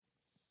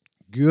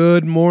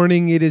Good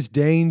morning. It is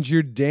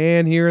Danger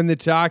Dan here in the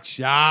talk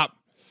shop.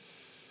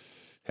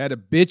 Had a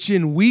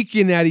bitchin'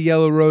 weekend out of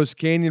Yellow Rose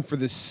Canyon for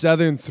the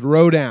Southern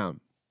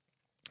Throwdown.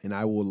 And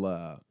I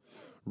will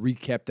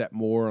recap that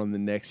more on the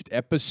next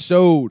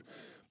episode.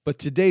 But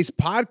today's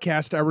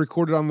podcast I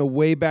recorded on the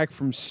way back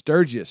from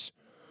Sturgis,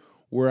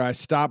 where I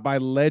stopped by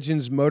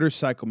Legends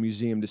Motorcycle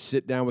Museum to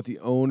sit down with the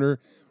owner,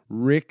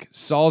 Rick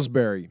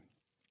Salisbury.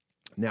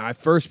 Now, I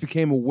first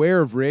became aware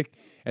of Rick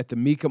at the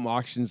Mecum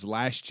auctions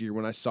last year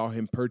when I saw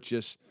him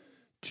purchase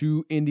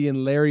 2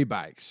 Indian Larry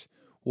bikes.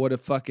 What a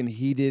fucking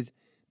heated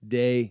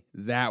day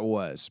that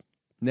was.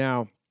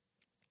 Now,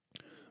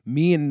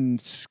 me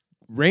and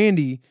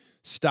Randy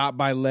stopped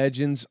by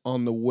Legends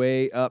on the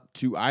way up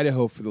to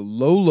Idaho for the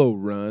Lolo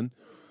run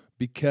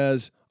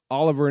because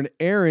Oliver and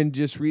Aaron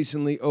just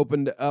recently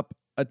opened up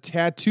a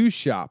tattoo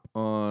shop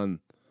on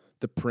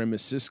the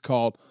premises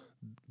called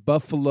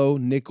Buffalo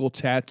Nickel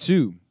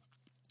Tattoo.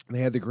 They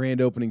had the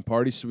grand opening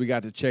party, so we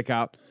got to check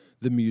out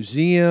the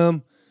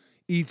museum,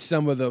 eat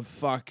some of the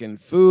fucking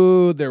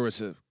food. There was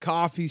a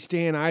coffee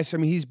stand, ice. I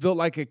mean, he's built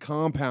like a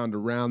compound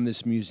around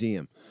this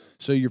museum.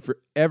 So you're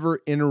forever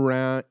in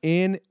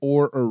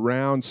or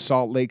around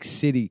Salt Lake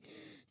City,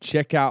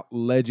 check out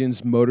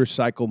Legends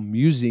Motorcycle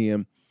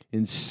Museum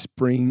in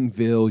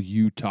Springville,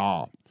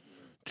 Utah.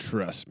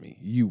 Trust me,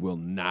 you will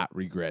not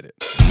regret it.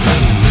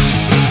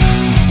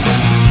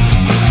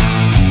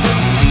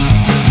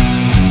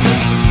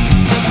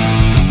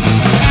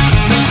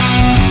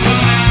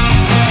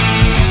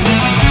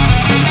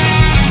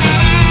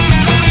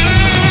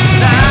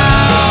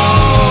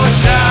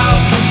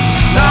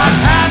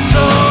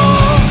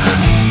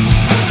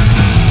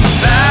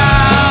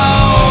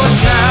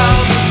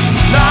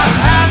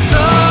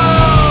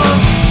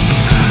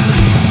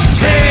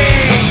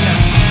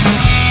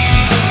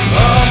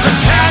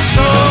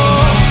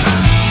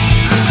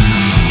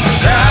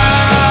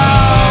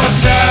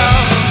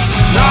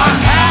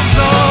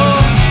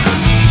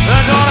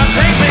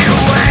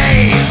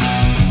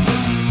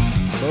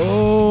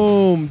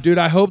 Dude,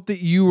 I hope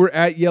that you were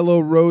at Yellow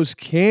Rose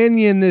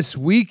Canyon this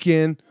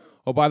weekend.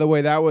 Oh, by the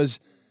way, that was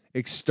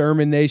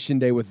Extermination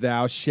Day with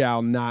Thou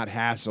Shall Not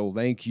Hassle.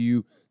 Thank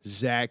you,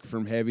 Zach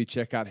from Heavy.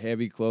 Check out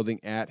Heavy Clothing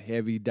at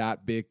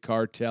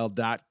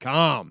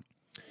heavy.bigcartel.com.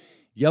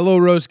 Yellow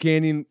Rose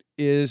Canyon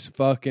is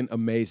fucking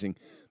amazing.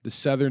 The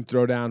Southern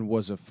Throwdown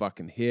was a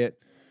fucking hit.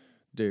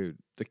 Dude,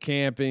 the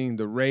camping,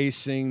 the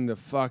racing, the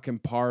fucking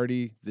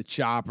party, the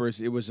choppers,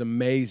 it was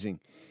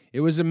amazing. It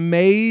was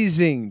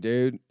amazing,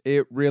 dude.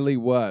 It really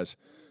was.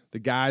 The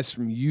guys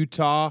from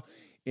Utah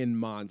and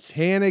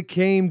Montana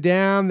came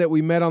down that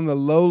we met on the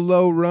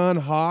Lolo run.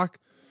 Hawk,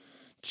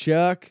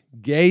 Chuck,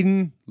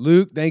 Gaden,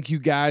 Luke, thank you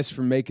guys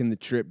for making the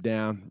trip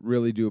down.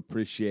 Really do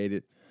appreciate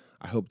it.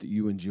 I hope that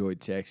you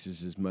enjoyed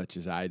Texas as much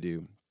as I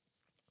do.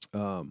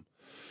 It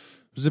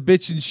was a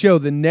bitchin' show.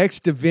 The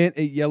next event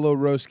at Yellow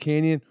Rose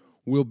Canyon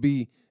will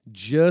be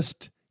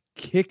Just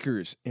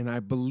Kickers, and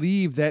I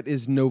believe that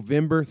is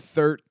November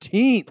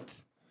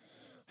 13th.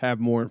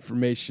 Have more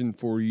information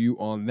for you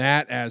on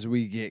that as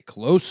we get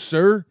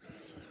closer.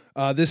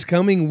 This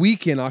coming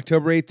weekend,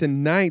 October 8th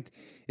and 9th,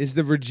 is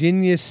the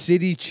Virginia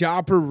City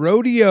Chopper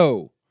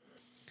Rodeo.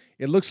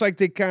 It looks like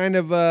they kind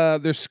of,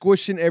 they're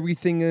squishing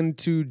everything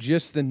into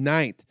just the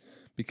 9th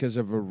because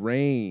of a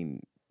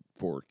rain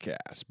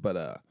forecast.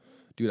 But,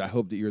 dude, I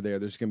hope that you're there.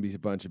 There's going to be a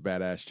bunch of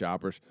badass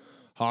choppers.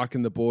 Hawk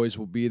and the boys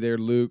will be there.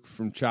 Luke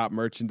from Chop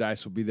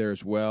Merchandise will be there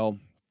as well.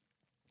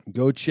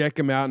 Go check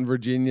them out in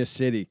Virginia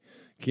City.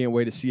 Can't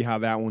wait to see how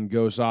that one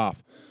goes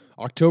off.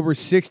 October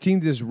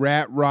 16th is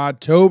Rat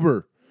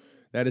Rodtober.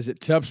 That is at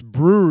Tubbs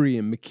Brewery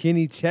in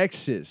McKinney,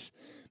 Texas.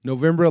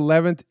 November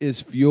 11th is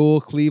Fuel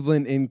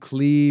Cleveland in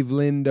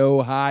Cleveland,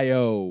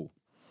 Ohio.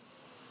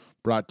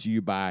 Brought to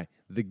you by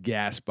The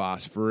Gas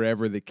Boss,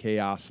 Forever the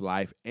Chaos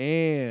Life,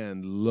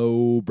 and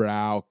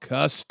Lowbrow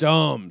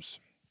Customs.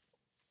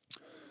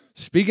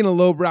 Speaking of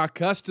Lowbrow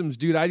Customs,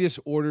 dude, I just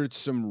ordered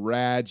some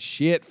rad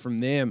shit from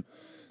them.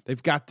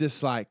 They've got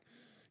this, like,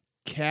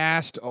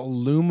 cast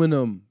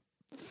aluminum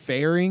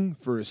fairing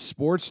for a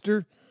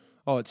Sportster.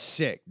 Oh, it's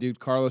sick, dude.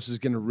 Carlos is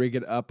going to rig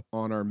it up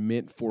on our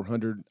Mint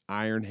 400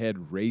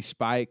 Ironhead race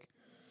bike.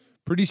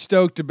 Pretty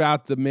stoked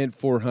about the Mint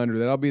 400.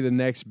 That'll be the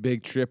next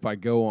big trip I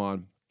go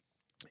on.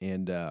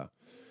 And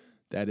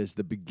that is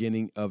the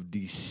beginning of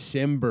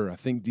December. I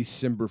think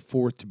December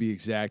 4th, to be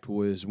exact,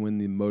 was when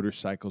the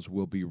motorcycles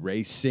will be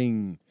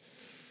racing.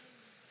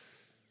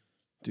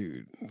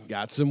 Dude,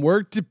 got some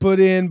work to put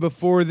in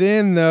before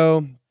then,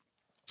 though.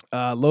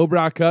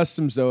 Lowbrow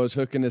Customs, though, is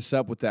hooking us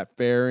up with that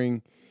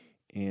fairing.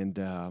 And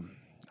I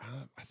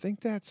think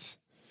that's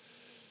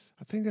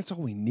all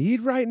we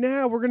need right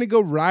now. We're going to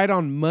go ride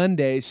on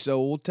Monday,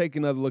 so we'll take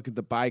another look at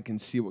the bike and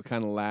see what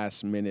kind of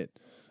last-minute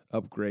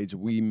upgrades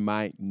we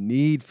might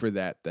need for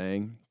that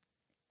thing.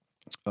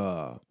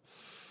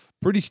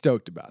 Pretty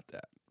stoked about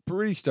that.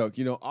 Pretty stoked.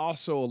 You know,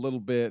 also a little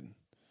bit,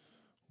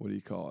 what do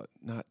you call it?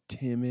 Not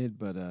timid,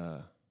 but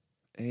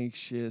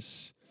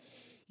anxious.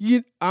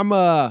 Dude,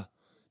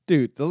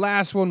 the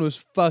last one was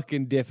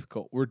fucking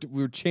difficult.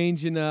 We're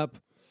changing up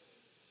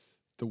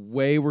the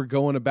way we're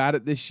going about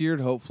it this year,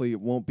 hopefully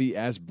it won't be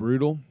as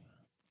brutal.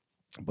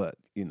 But,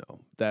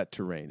 that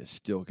terrain is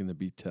still going to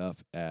be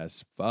tough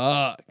as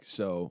fuck.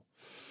 So,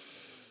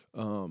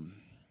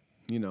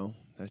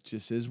 that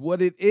just is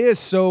what it is.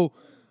 So,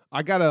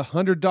 I got a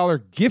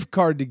 $100 gift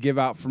card to give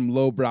out from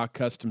Lowbrow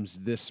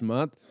Customs this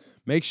month.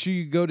 Make sure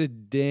you go to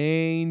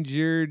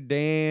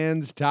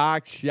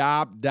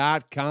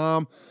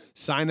DangerDansTalkShop.com.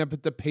 Sign up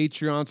at the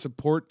Patreon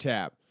support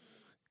tab.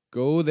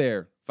 Go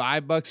there.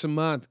 $5 a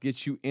month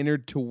gets you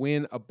entered to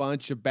win a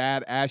bunch of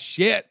badass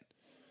shit.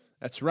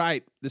 That's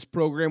right. This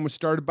program was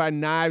started by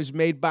Knives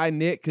Made by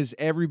Nick because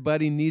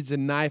everybody needs a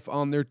knife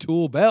on their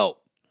tool belt.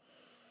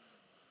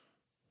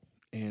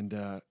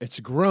 And it's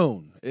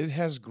grown. It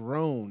has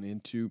grown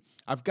into...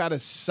 I've got a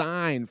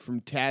sign from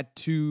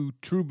Tattoo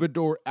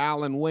Troubadour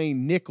Alan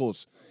Wayne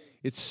Nichols.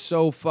 It's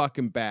so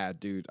fucking bad,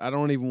 dude. I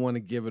don't even want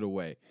to give it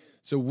away.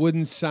 It's a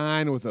wooden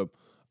sign with a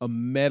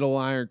metal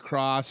iron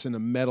cross and a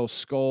metal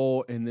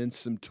skull and then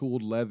some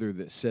tooled leather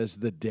that says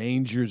The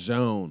Danger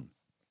Zone.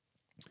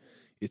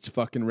 It's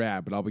fucking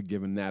rad, but I'll be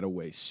giving that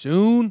away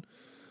soon.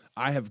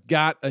 I have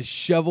got a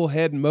shovel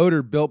head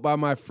motor built by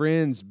my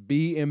friends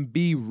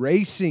B&B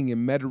Racing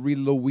in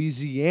Metairie,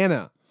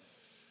 Louisiana.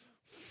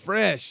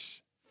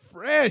 Fresh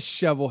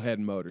shovel head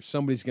motor.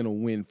 Somebody's going to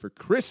win for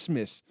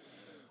Christmas.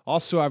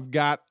 Also, I've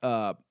got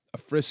a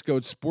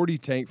Friscoed Sporty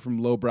Tank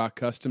from Lowbrow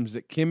Customs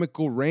that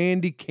Chemical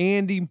Randy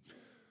Candy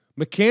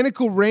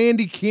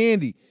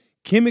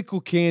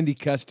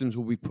Customs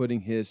will be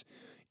putting his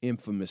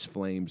infamous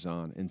flames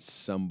on, and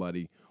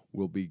somebody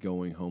will be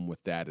going home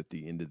with that at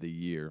the end of the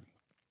year.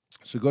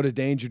 So go to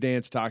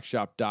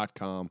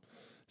DangerDanceTalkShop.com,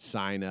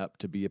 sign up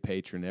to be a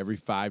patron. Every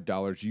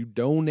 $5 you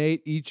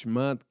donate each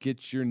month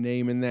gets your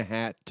name in the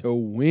hat to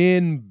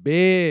win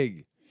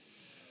big.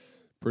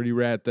 Pretty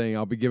rad thing.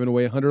 I'll be giving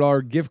away a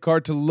 $100 gift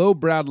card to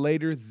Lowbrow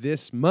later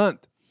this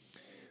month.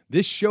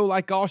 This show,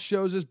 like all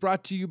shows, is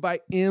brought to you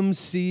by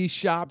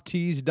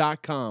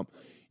MCShopTees.com.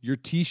 Your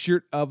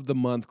T-shirt of the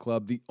month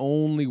club, the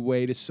only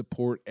way to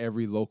support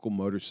every local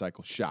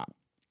motorcycle shop.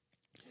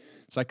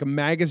 It's like a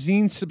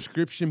magazine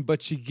subscription,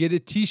 but you get a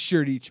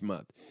T-shirt each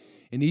month.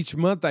 And each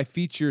month I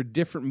feature a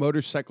different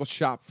motorcycle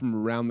shop from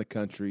around the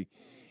country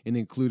and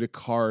include a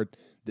card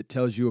that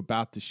tells you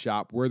about the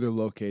shop, where they're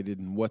located,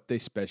 and what they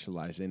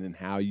specialize in, and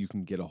how you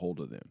can get a hold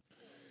of them.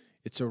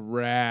 It's a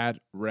rad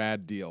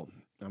deal.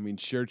 I mean,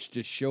 shirts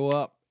just show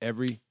up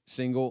every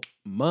single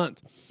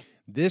month.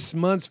 This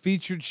month's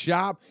featured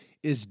shop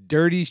is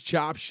Dirty's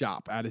Chop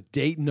Shop out of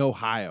Dayton,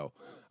 Ohio.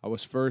 I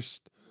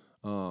first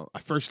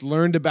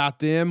learned about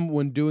them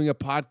when doing a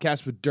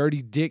podcast with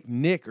Dirty Dick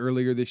Nick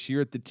earlier this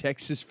year at the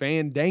Texas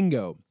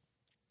Fandango.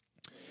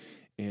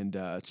 And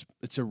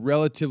it's a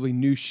relatively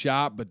new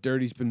shop, but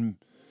Dirty's been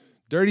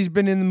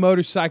in the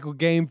motorcycle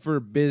game for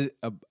a bit.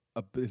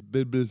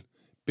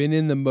 Been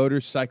in the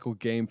motorcycle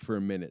game for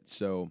a minute,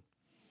 so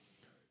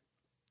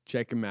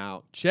check him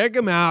out.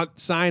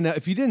 Sign up.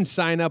 If you didn't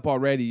sign up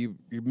already, you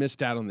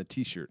missed out on the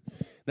T-shirt.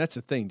 That's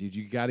the thing, dude.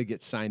 You got to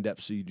get signed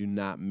up so you do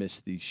not miss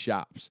these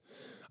shops.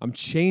 I'm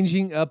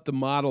changing up the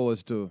model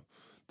as to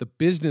the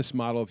business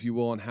model, if you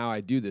will, on how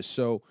I do this.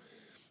 So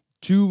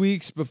 2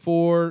 weeks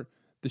before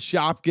the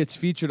shop gets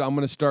featured, I'm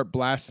going to start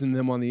blasting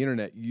them on the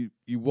internet. You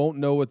won't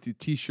know what the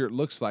T-shirt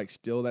looks like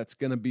still. That's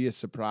going to be a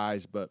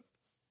surprise, but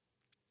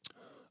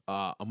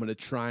I'm going to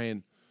try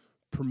and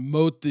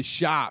promote the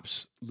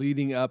shops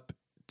leading up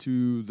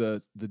to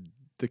the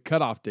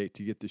cutoff date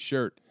to get the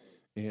shirt,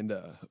 and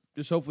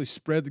just hopefully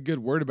spread the good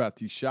word about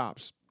these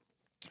shops.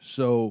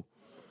 So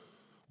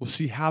we'll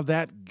see how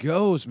that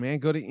goes, man.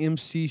 Go to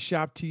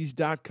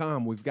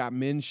mcshoptees.com. We've got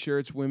men's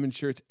shirts, women's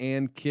shirts,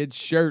 and kids'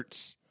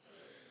 shirts.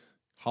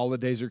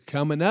 Holidays are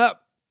coming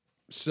up,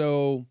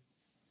 so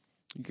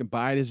you can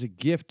buy it as a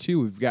gift,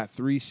 too. We've got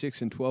 3,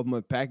 6, and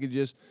 12-month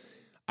packages.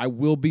 I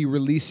will be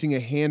releasing a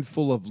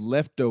handful of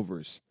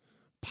leftovers,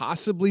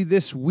 possibly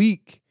this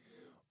week,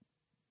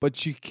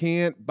 but you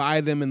can't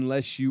buy them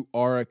unless you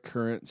are a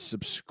current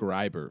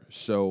subscriber.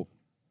 So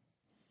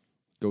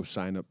go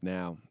sign up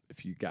now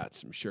if you got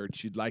some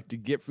shirts you'd like to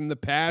get from the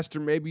past, or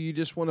maybe you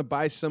just want to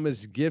buy some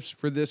as gifts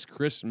for this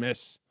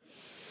Christmas.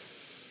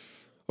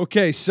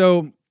 Okay,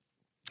 so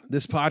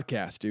this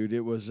podcast, dude, it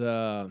was,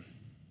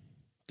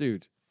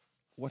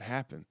 what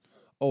happened?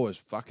 Oh, it was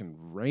fucking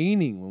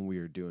raining when we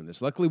were doing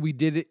this. Luckily, we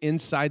did it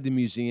inside the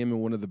museum in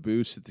one of the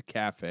booths at the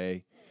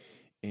cafe.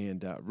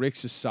 And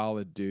Rick's a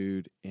solid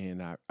dude,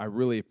 and I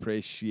really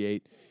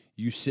appreciate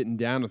you sitting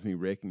down with me,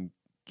 Rick, and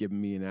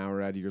giving me an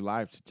hour out of your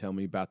life to tell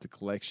me about the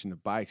collection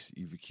of bikes that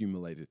you've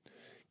accumulated.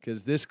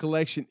 Because this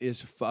collection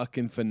is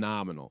fucking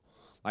phenomenal.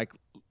 Like,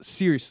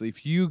 seriously,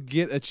 if you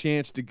get a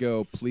chance to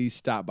go, please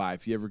stop by.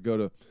 If you ever go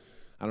to,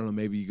 I don't know,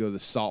 maybe you go to the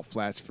Salt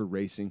Flats for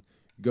racing,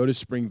 go to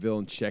Springville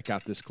and check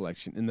out this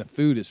collection. And the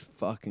food is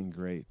fucking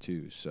great,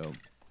 too. So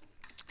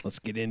let's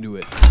get into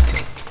it.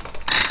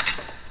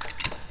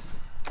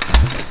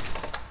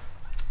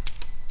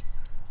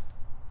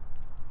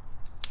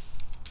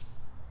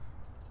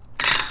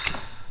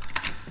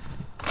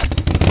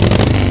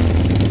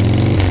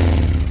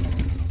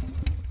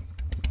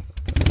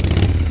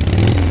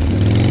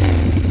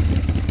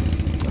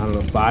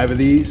 5 of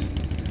these.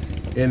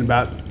 And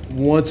about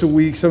once a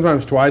week,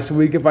 sometimes twice a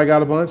week if I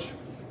got a bunch,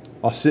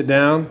 I'll sit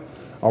down,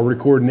 I'll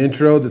record an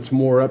intro that's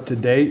more up to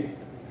date,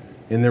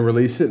 and then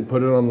release it and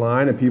put it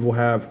online. And people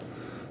have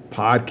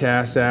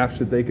podcast apps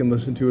that they can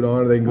listen to it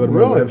on, or they can go to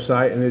my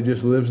website, and it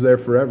just lives there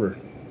forever.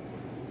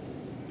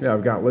 Yeah,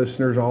 I've got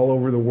listeners all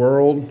over the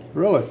world.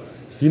 Really?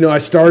 You know, I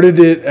started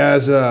it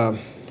as I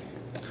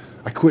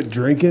quit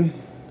drinking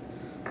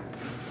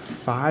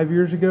 5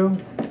 years ago.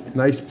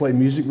 And I used to play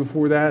music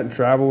before that and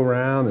travel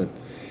around, and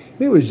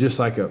it was just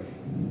like a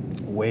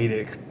way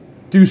to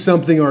do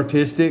something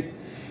artistic.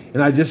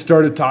 And I just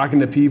started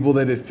talking to people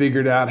that had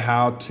figured out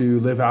how to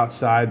live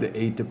outside the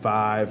 8 to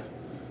 5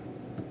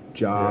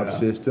 job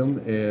system.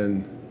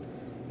 And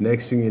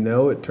next thing you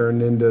know, it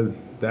turned into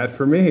that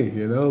for me,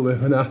 you know,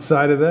 living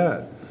outside of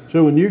that.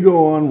 So when you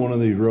go on one of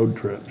these road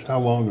trips, how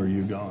long are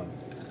you gone?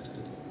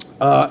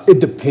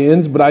 It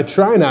depends, but I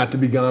try not to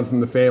be gone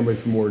from the family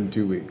for more than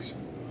 2 weeks.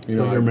 You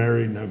know, So you're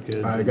married, no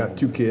kids? I got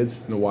 2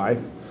 kids and a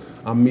wife.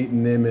 I'm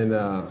meeting them in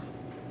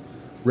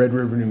Red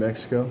River, New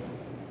Mexico.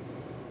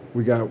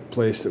 We got a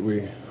place that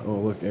oh,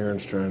 look,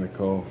 Aaron's trying to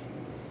call.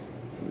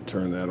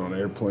 Turn that on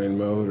airplane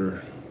mode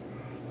or.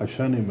 I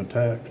sent him a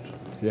text.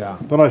 Yeah.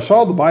 But I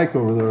saw the bike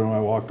over there and I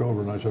walked over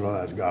and I said, oh,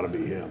 that's got to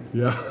be him.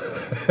 Yeah.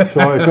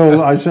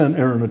 So I sent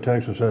Aaron a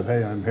text and said,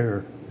 hey, I'm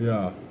here.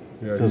 Yeah.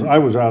 Because I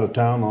was out of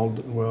town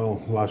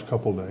last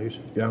couple of days.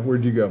 Yeah,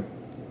 where'd you go?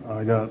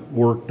 I got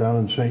work down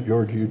in St.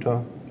 George,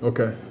 Utah.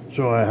 Okay.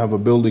 So I have a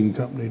building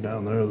company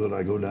down there that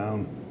I go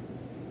down.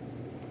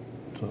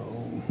 So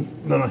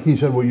then he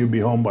said, will you be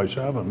home by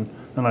 7?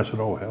 And I said,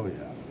 oh, hell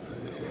yeah.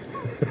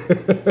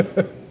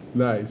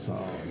 Nice.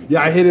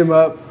 Yeah, I hit him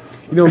up.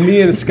 You know, me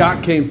and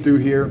Scott came through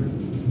here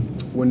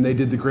when they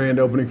did the grand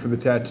opening for the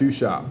tattoo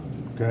shop.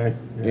 Okay.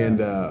 Yeah. And,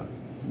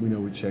 you know,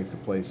 we checked the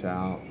place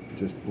out,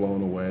 just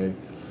blown away.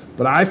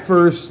 But I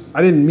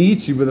didn't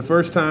meet you, but the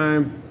first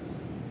time,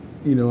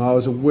 you know, I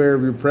was aware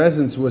of your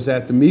presence was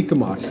at the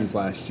Mecum auctions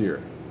last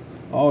year.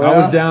 Oh, yeah? I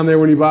was down there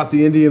when you bought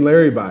the Indian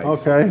Larry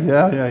bikes. Okay,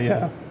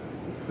 yeah.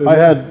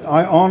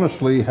 I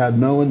honestly had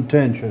no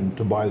intention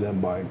to buy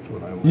them bikes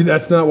when I went.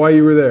 That's not why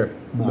you were there?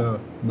 No.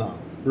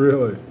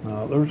 Really?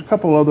 No, there was a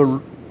couple other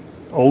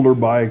older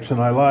bikes,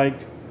 and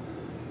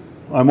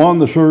I'm on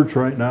the search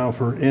right now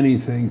for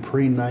anything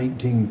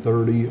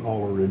pre-1930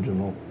 all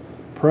original,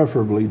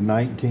 preferably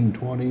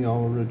 1920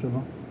 all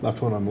original.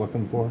 That's what I'm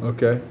looking for.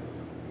 Okay.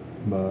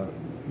 But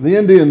the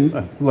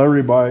Indian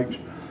Larry bikes,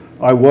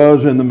 I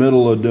was in the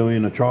middle of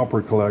doing a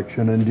chopper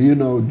collection, and do you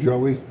know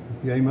Joey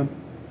Yeaman?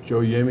 Joe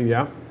Yeaman,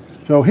 yeah.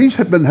 So he's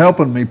been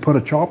helping me put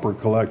a chopper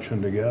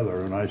collection together,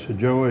 and I said,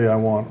 Joey, I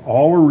want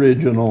all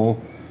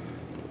original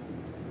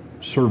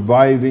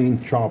surviving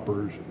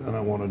choppers, and I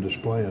want to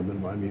display them in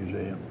my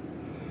museum.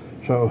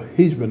 So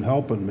he's been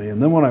helping me,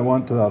 and then when I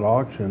went to that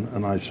auction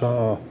and I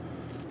saw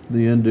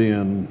the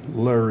Indian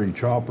Larry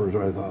choppers,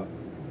 I thought,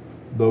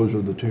 those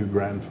are the 2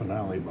 grand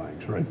finale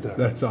bikes right there.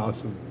 That's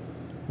awesome.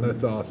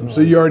 That's awesome. So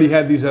you already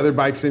had these other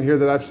bikes in here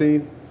that I've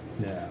seen?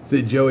 Yeah.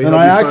 Did Joey And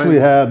help I you actually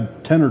find?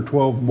 had 10 or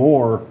 12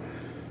 more,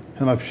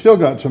 and I've still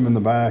got some in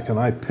the back, and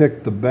I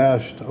picked the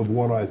best of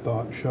what I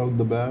thought showed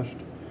the best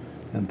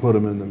and put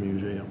them in the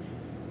museum.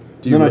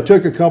 Then I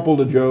took a couple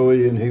to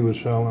Joey, and he was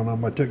selling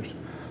them.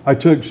 I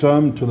took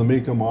some to the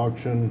Mecum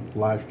auction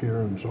last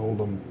year and sold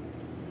them,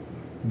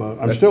 but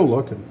I'm still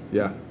looking.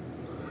 Yeah.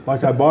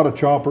 Like I bought a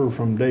chopper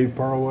from Dave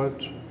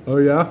Parowitz, Oh,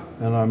 yeah?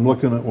 and I'm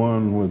looking at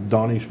one with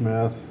Donnie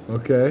Smith.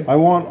 Okay. I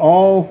want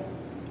all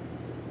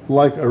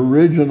like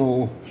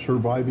original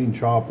surviving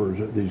choppers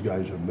that these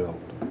guys have built.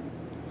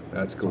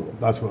 That's cool.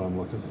 That's what I'm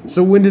looking for.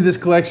 So when did this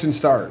collection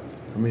start?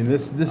 I mean,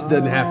 this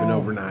doesn't happen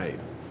overnight.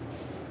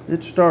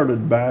 It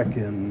started back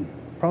in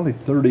probably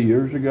 30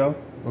 years ago.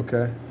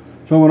 Okay.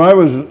 So when I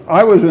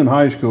was in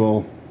high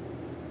school,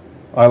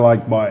 I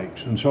liked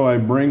bikes, and so I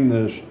bring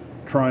this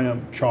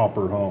Triumph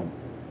chopper home,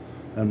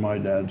 and my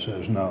dad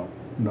says, no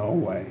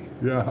way.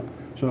 Yeah.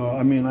 So,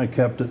 I mean, I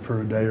kept it for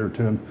a day or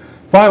two, and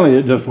finally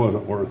it just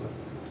wasn't worth it.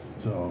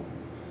 So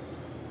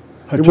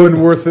It wasn't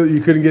worth it? You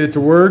couldn't get it to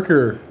work,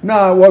 or?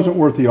 No, it wasn't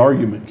worth the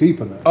argument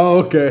keeping it. Oh,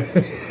 okay.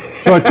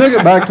 So I took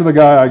it back to the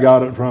guy I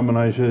got it from, and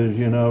I said,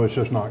 you know, it's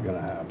just not going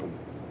to happen.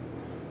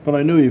 But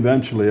I knew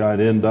eventually I'd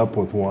end up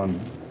with one.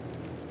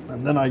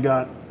 And then I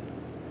got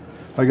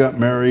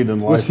married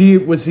and life. Was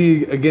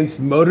he against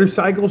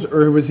motorcycles,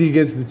 or was he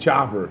against the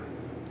chopper?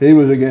 He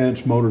was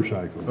against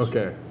motorcycles.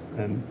 Okay.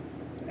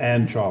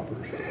 And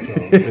choppers.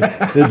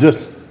 So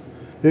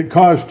it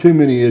caused too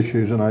many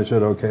issues, and I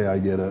said, okay, I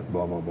get it,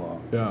 blah, blah, blah.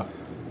 Yeah.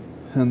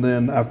 And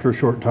then after a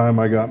short time,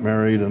 I got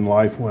married and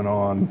life went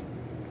on.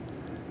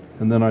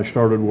 And then I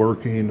started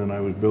working, and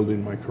I was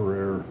building my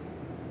career,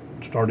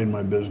 starting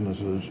my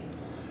businesses.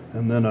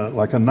 And then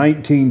like a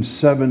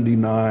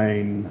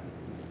 1979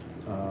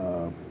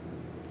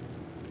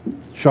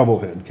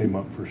 shovelhead came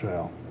up for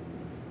sale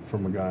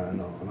from a guy I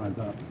know. And I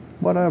thought,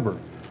 whatever.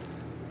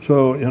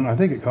 So, and I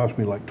think it cost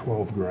me like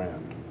 12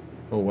 grand.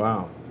 Oh,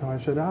 wow. So I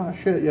said,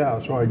 shit, yeah.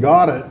 So I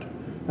got it,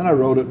 and I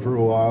rode it for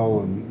a while,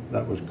 and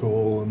that was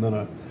cool. And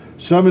then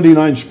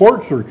 '79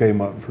 Sportster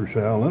came up for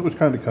sale, and it was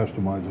kind of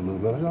customized a little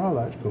bit. I said, oh,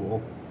 that's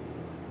cool.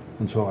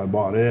 And so I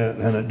bought it,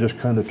 and it just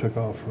kind of took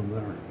off from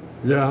there.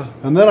 Yeah.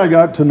 And then I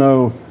got to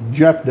know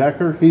Jeff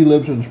Decker. He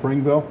lives in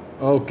Springville.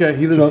 Okay,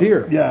 he lives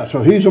here. Yeah,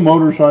 so he's a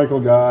motorcycle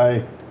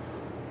guy.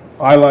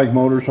 I like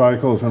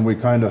motorcycles, and we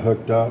kind of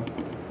hooked up.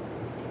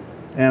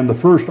 And the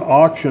first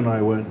auction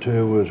I went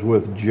to was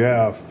with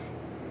Jeff,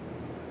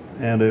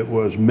 and it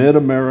was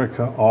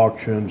Mid-America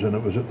Auctions, and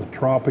it was at the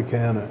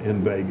Tropicana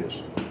in Vegas.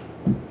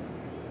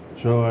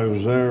 So I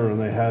was there, and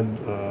they had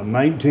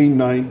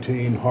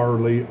 1919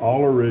 Harley,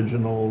 all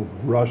original,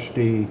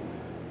 rusty,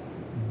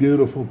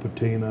 beautiful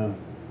patina,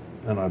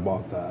 and I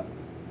bought that.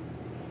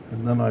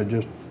 And then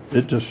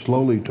it just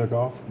slowly took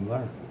off from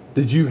there.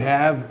 Did you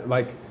have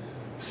like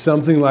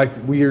something like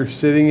we are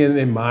sitting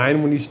in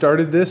mind when you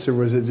started this, or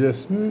was it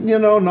just?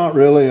 Not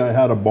really. I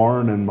had a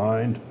barn in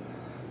mind,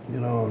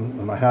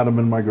 and I had them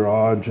in my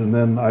garage, and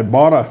then I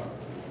bought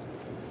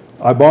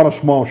a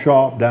small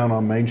shop down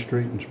on Main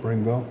Street in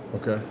Springville.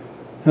 Okay.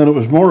 And it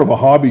was more of a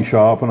hobby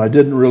shop, and I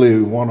didn't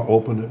really want to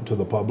open it to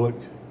the public.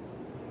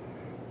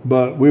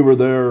 But we were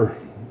there.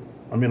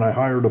 I mean, I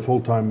hired a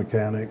full-time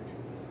mechanic,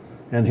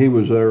 and he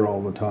was there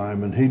all the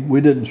time. And we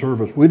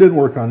didn't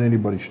work on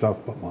anybody's stuff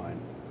but mine.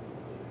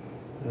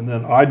 And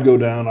then I'd go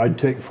down. I'd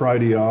take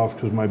Friday off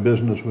because my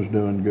business was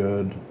doing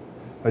good.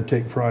 I'd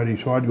take Friday,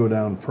 so I'd go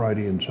down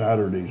Friday and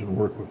Saturdays and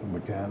work with the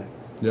mechanic.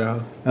 Yeah.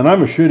 And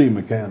I'm a shitty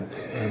mechanic.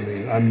 I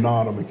mean, I'm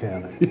not a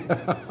mechanic.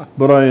 Yeah.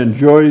 But I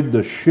enjoyed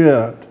the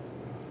shit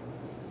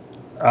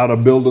out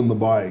of building the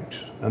bikes.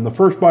 And the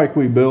first bike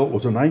we built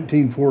was a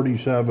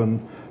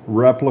 1947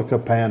 replica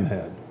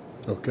Panhead.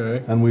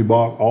 Okay. And we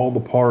bought all the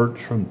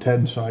parts from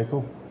Ted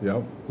Cycle.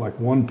 Yep. Like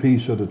one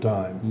piece at a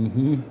time.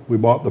 Mm-hmm. We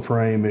bought the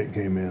frame, it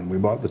came in. We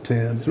bought the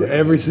tin. So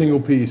every single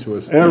piece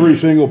was? Every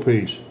single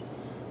piece.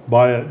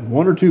 Buy it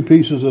one or two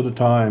pieces at a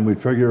time. We'd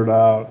figure it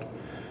out.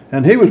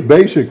 And he was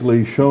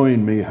basically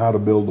showing me how to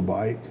build a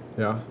bike.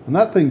 Yeah. And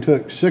that thing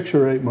took 6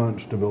 or 8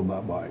 months to build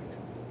that bike.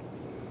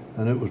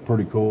 And it was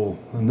pretty cool.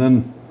 And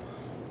then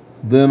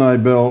I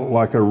built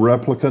like a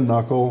replica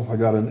knuckle. I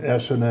got an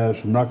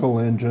S&S knuckle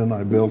engine.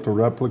 I built a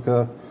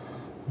replica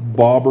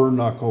bobber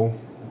knuckle.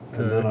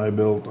 Okay. And then I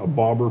built a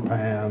bobber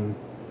pan.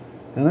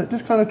 And it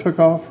just kind of took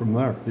off from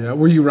there. Yeah.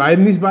 Were you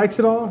riding these bikes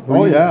at all?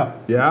 Yeah.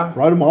 Yeah?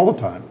 Ride them all the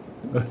time.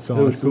 That's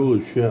awesome. It was cool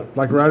as shit.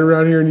 Like right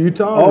around here in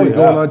Utah? Were you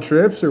going on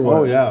trips or what?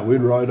 Oh, yeah.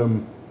 We'd ride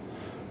them,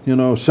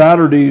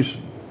 Saturdays,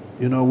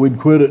 we'd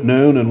quit at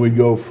noon and we'd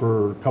go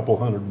for a couple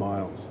 100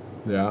 miles.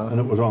 Yeah. And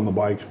it was on the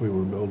bikes we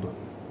were building.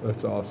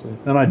 That's awesome.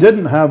 And I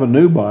didn't have a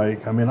new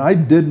bike. I mean, I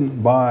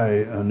didn't buy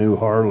a new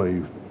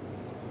Harley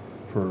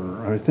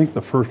I think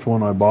the first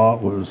one I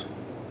bought was,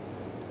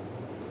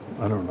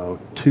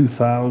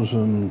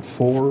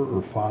 2004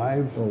 or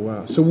 5. Oh,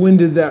 wow. So when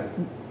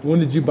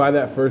did you buy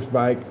that first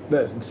bike,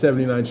 that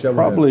 79 Chevrolet?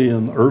 Probably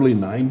in the early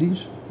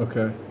 90s.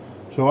 Okay.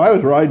 So I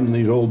was riding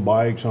these old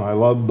bikes, and I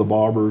loved the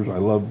bobbers. I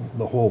loved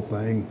the whole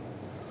thing.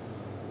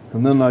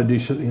 And then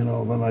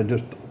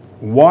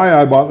why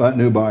I bought that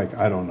new bike,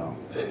 I don't know.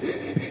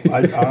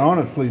 I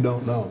honestly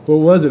don't know. What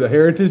was it, a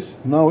Heritage?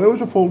 No, it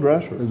was a full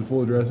dresser. It was a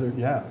full dresser?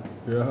 Yeah.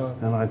 Yeah.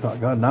 And I thought,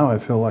 God, now I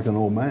feel like an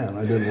old man.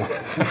 I didn't want it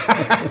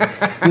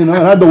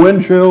had the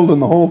windshield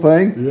and the whole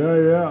thing. Yeah,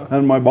 yeah.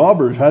 And my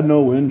bobbers had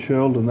no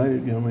windshield, and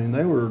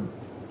they were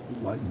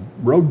like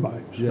road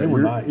bikes. Yeah, they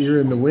were nice. You're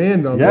in the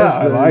wind on those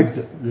things. I liked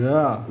it.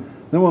 Yeah.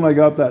 Then when I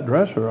got that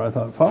dresser, I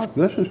thought, fuck,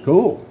 this is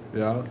cool.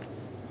 Yeah.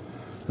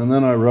 And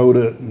then I rode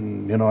it,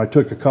 and I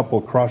took a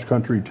couple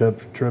cross-country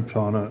trips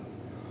on it.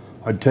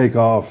 I'd take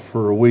off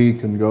for a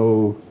week and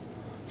go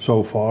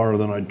so far,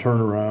 then I'd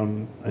turn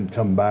around and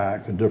come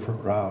back a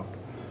different route.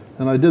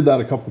 And I did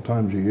that a couple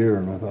times a year,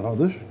 and I thought, oh,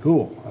 this is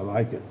cool. I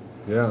like it.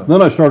 Yeah. Then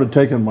I started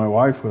taking my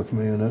wife with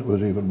me, and it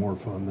was even more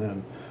fun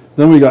then.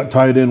 Then we got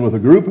tied in with a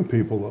group of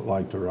people that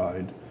liked to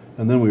ride,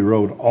 and then we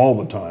rode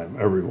all the time,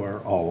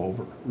 everywhere, all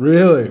over.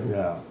 Really?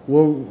 Yeah.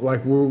 Well,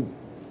 what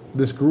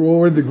was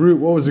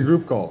the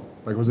group called?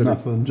 Like, was it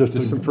nothing? Just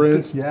some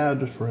friends?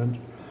 Just friends.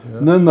 Yeah.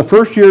 And then the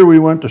first year we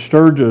went to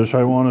Sturgis,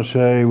 I want to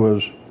say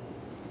was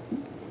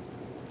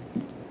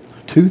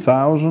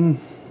 2000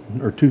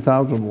 or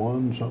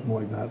 2001, something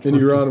like that. And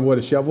you were on a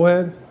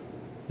Shovelhead?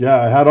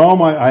 Yeah, I had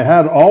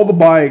all the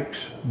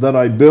bikes that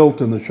I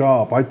built in the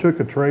shop. I took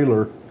a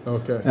trailer.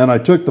 Okay. And I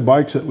took the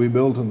bikes that we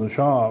built in the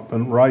shop,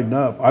 and riding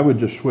up, I would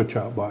just switch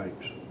out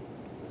bikes.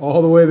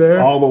 All the way there?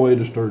 All the way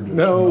to Sturgis.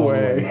 No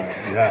way.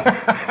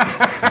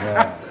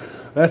 Yeah.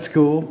 That's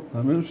cool.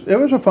 I mean, it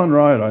was a fun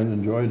ride. I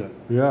enjoyed it.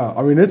 Yeah.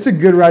 I mean, it's a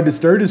good ride to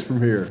Sturgis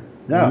from here.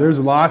 Yeah. I mean,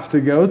 there's lots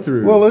to go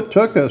through. Well, it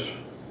took us,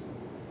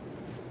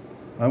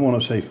 I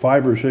want to say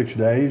 5 or 6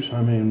 days.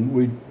 I mean,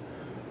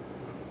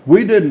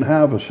 we didn't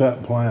have a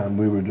set plan.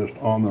 We were just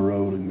on the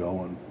road and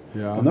going.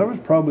 Yeah. And there was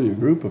probably a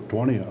group of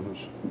 20 of us.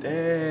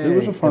 Dang. It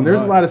was a fun And there's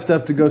ride. a lot of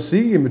stuff to go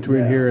see in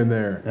between here and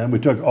there. And we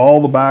took all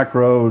the back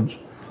roads,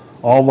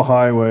 all the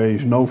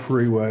highways, no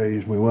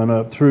freeways. We went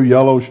up through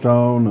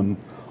Yellowstone, and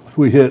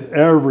we hit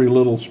every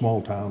little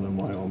small town in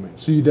Wyoming.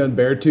 So you done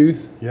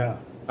Beartooth? Yeah.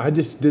 I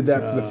just did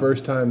that for the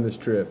first time this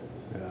trip.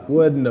 Yeah.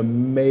 What an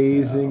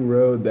amazing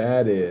road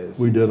that is.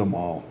 We did them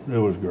all. It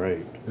was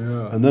great.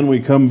 Yeah. And then we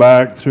come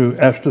back through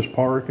Estes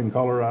Park in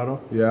Colorado.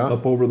 Yeah.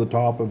 Up over the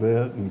top of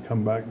it and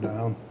come back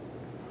down.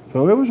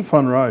 So it was a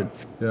fun ride.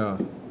 Yeah.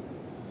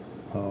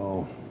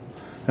 Oh.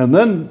 And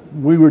then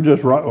we were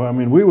just,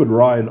 we would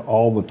ride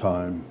all the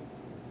time.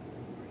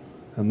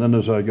 And then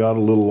as I got a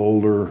little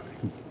older,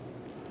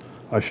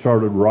 I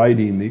started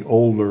riding the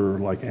older,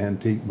 like,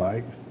 antique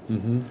bikes.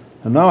 Mm-hmm.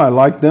 And now I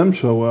like them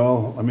so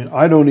well. I mean,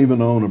 I don't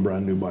even own a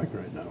brand new bike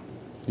right now.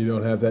 You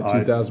don't have that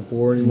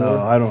 2004 anymore?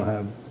 No, I don't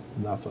have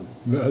nothing.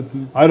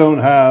 Nothing. I don't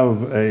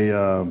have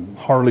a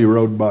Harley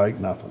road bike,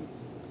 nothing.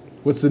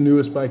 What's the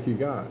newest bike you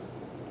got?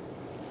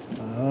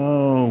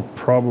 Oh,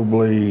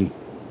 probably,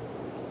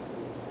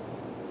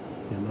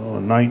 a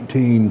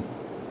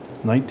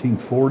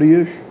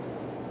 1940-ish.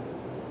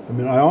 I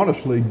mean, I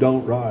honestly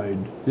don't ride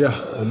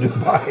a new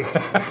bike.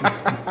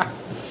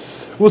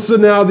 Well, so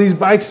now these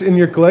bikes in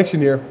your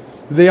collection here,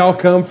 do they all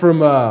come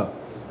from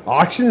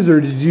auctions,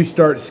 or did you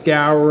start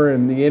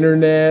scouring the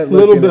internet? A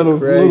little bit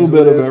of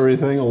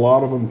everything. A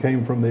lot of them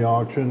came from the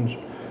auctions,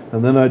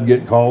 and then I'd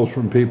get calls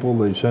from people.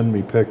 They'd send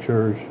me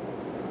pictures,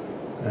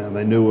 and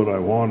they knew what I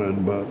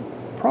wanted. But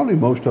probably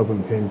most of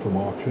them came from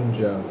auctions.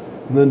 Yeah.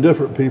 And then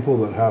different people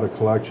that had a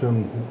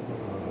collection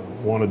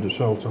wanted to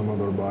sell some of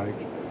their bikes.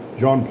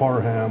 John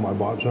Parham, I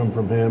bought some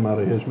from him out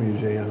of his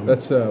museum.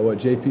 That's what,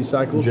 JP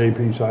Cycles?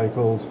 JP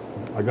Cycles.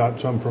 I got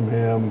some from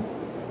him.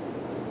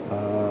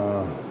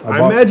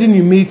 I imagine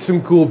you meet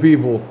some cool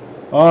people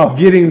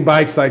getting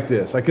bikes like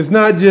this. Like, it's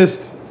not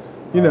just,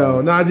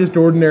 not just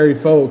ordinary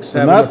folks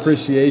having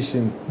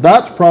appreciation.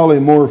 That's probably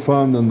more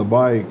fun than the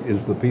bike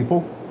is the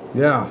people.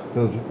 Yeah.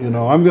 Because,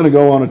 I'm going to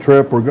go on a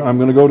trip. I'm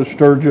going to go to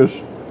Sturgis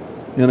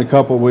in a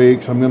couple of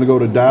weeks. I'm going to go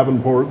to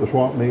Davenport, the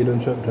swap meet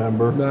in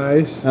September.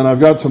 Nice. And I've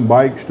got some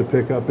bikes to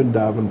pick up in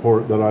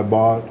Davenport that I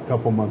bought a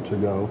couple months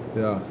ago.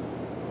 Yeah.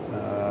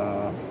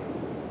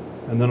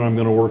 And then I'm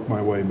going to work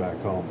my way back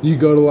home. You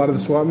go to a lot of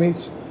the swap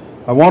meets?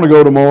 I want to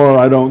go to more.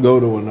 I don't go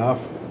to enough.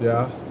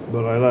 Yeah.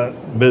 But I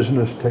let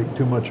business take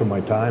too much of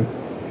my time.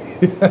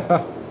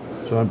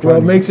 So I'm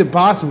it makes it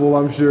possible,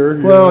 I'm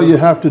sure. Well, you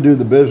have to do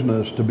the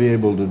business to be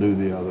able to do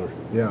the other.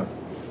 Yeah.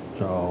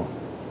 So,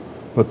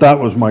 but that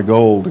was my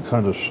goal, to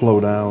kind of slow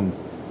down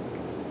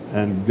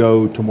and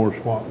go to more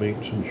swap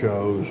meets and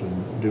shows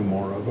and do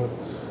more of it.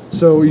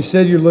 So you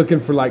said you're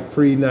looking for like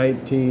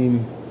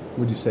pre-19,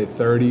 would you say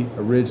 30,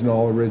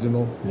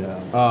 original?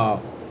 Yeah.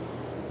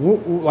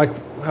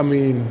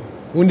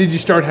 When did you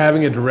start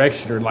having a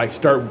direction, or like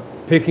start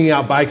picking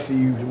out bikes that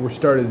you were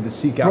started to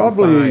seek out?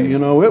 Probably,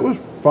 it was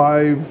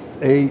 5,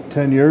 8,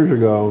 10 years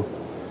ago.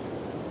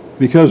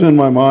 Because in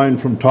my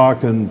mind, from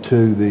talking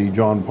to the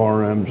John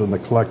Parhams and the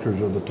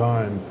collectors of the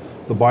time,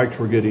 the bikes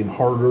were getting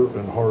harder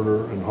and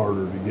harder and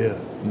harder to get.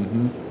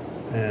 Mm-hmm.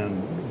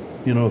 And,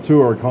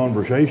 through our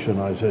conversation,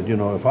 I said,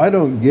 if I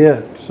don't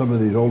get some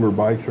of these older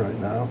bikes right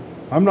now,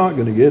 I'm not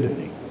going to get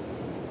any.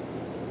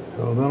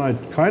 So then I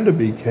kind of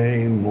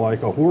became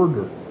like a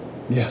hoarder.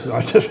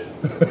 Yeah.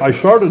 I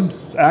started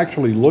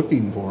actually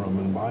looking for them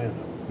and buying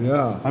them.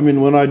 Yeah. I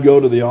mean, when I'd go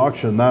to the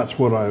auction, that's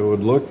what I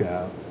would look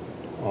at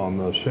on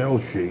the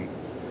sales sheet,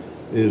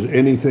 is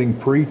anything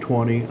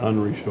pre-20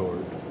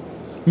 unrestored.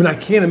 I mean, I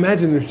can't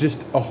imagine there's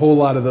just a whole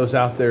lot of those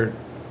out there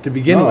to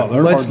begin with,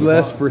 much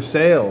less for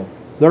sale.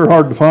 They're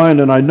hard to find,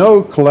 and I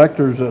know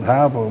collectors that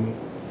have them,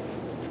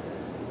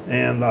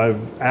 and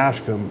I've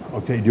asked them,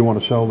 okay, do you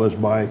want to sell this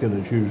bike?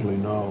 And it's usually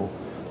no.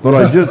 But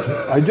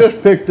I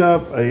just picked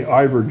up a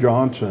Ivor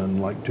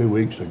Johnson like 2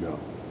 weeks ago.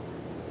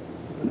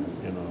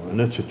 And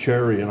it's a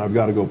cherry, and I've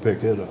got to go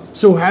pick it up.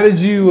 So how did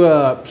you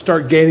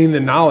start gaining the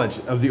knowledge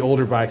of the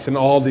older bikes and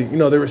all the,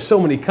 there were so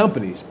many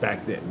companies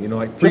back then,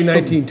 like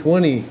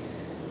pre-1920.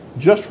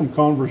 Just from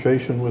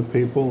conversation with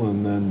people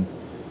and then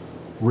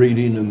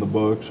reading in the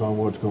books on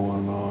what's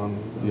going on.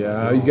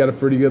 Yeah, you got a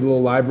pretty good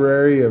little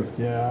library of...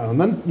 Yeah, and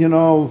then,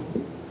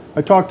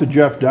 I talk to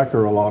Jeff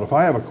Decker a lot. If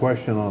I have a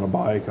question on a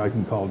bike, I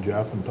can call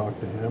Jeff and talk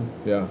to him.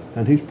 Yeah.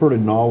 And he's pretty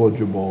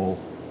knowledgeable.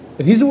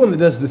 And he's the one that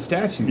does the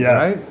statues,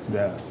 right?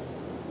 Yeah.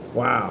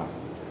 Wow.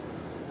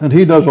 And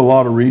he does a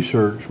lot of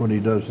research when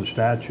he does the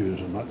statues.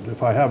 And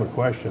if I have a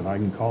question, I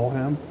can call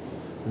him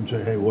and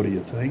say, hey, what do you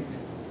think?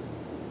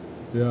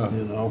 Yeah.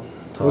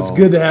 So it's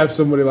good to have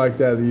somebody like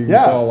that you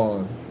can call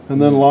on.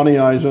 And then Lonnie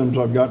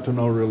Isems, I've got to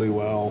know really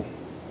well.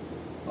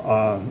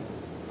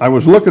 I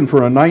was looking for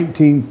a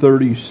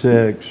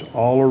 1936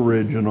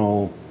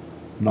 all-original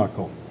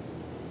knuckle.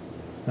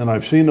 And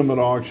I've seen them at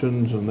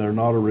auctions, and they're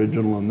not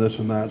original and this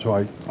and that. So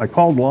I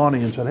called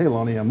Lonnie and said, hey,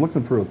 Lonnie, I'm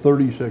looking for a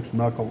 36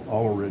 knuckle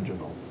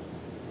all-original.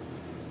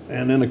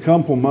 And in a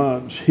couple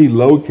months, he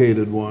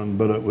located one,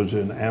 but it was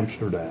in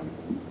Amsterdam.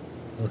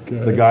 Okay.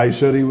 The guy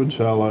said he would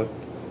sell it.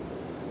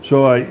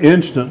 So I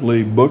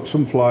instantly booked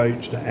some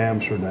flights to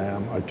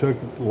Amsterdam. I took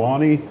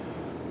Lonnie.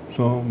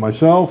 So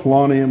myself,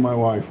 Lonnie, and my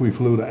wife, we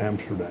flew to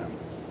Amsterdam.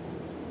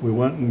 We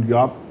went and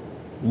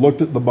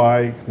looked at the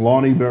bike.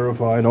 Lonnie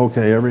verified,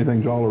 okay,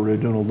 everything's all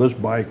original. This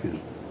bike is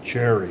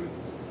cherry.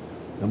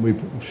 And we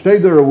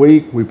stayed there a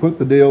week. We put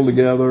the deal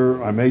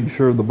together. I made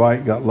sure the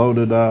bike got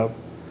loaded up,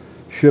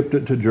 shipped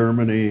it to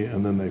Germany,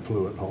 and then they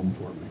flew it home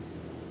for me.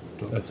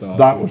 So That's awesome.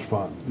 that was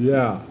fun.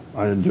 Yeah.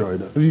 I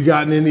enjoyed it. Have you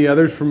gotten any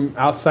others from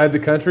outside the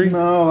country?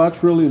 No,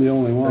 that's really the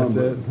only one. That's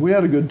but it? We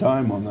had a good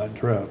time on that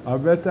trip. I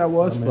bet that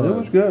was fun. It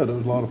was good. It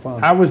was a lot of fun.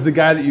 How was the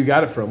guy that you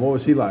got it from? What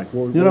was he like? He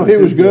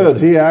was good.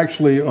 He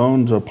actually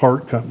owns a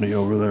part company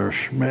over there,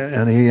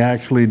 and he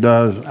actually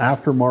does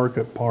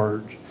aftermarket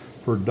parts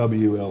for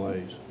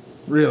WLAs.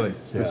 Really?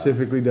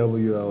 Specifically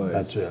WLAs?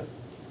 That's it.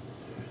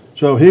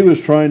 So he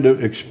was trying to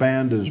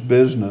expand his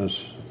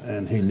business,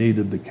 and he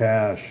needed the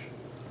cash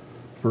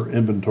for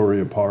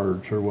inventory of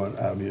parts or what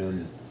have you,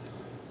 and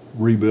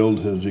rebuild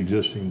his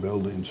existing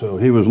building. So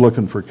he was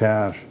looking for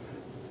cash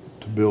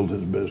to build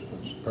his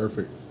business.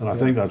 Perfect. And I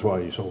think that's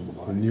why he sold the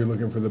bike. And you're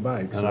looking for the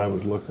bike. And I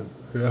was looking.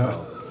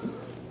 Yeah.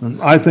 And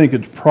I think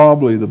it's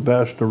probably the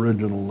best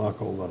original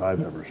knuckle that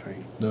I've ever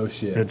seen. No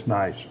shit. It's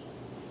nice.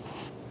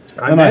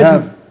 I And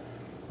imagine.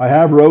 I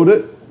have rode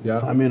it. Yeah.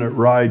 I mean, it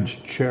rides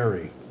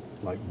cherry,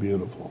 like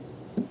beautiful.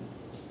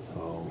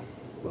 So,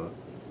 but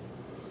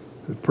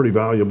it's pretty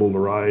valuable to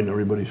ride, and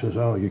everybody says,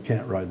 "Oh, you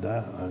can't ride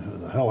that."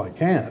 The hell, I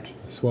can't.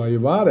 That's why you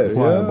bought it. That's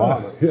why I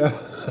bought it.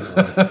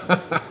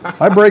 Yeah.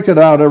 I break it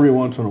out every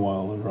once in a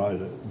while and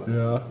ride it, but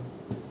Yeah.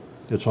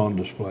 it's on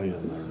display in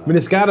there now. I mean,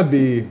 it's got to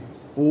be,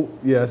 well,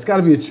 yeah, it's got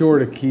to be a chore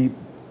to keep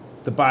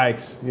the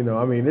bikes, you know.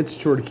 I mean, it's a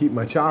chore to keep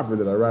my chopper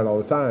that I ride all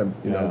the time,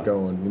 you know, Yeah.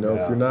 going. You know,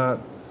 Yeah. if you're not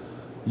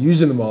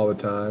using them all the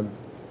time.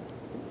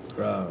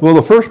 Well,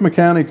 the first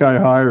mechanic I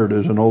hired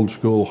is an old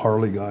school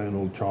Harley guy, an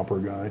old chopper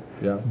guy.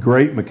 Yeah.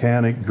 Great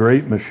mechanic,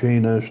 great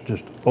machinist,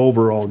 just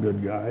overall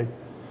good guy.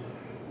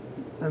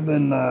 And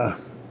then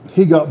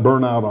he got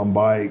burnt out on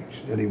bikes,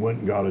 and he went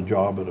and got a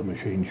job at a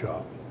machine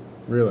shop.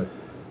 Really?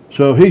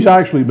 So he's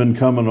actually been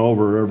coming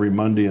over every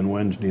Monday and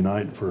Wednesday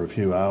night for a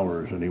few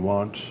hours, and he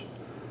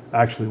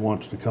actually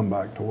wants to come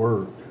back to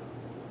work.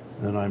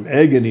 And I'm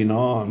egging him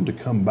on to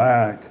come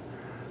back,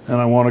 and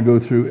I want to go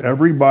through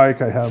every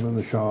bike I have in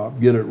the shop,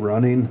 get it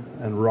running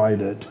and ride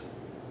it,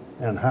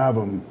 and have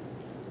them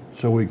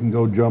so we can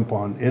go jump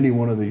on any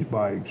one of these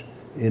bikes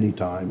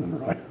anytime and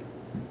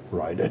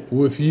ride it.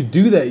 Well, if you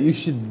do that, you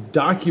should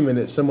document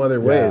it some other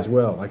way Yeah. as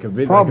well, like a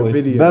Probably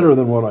video. better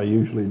than what I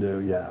usually do,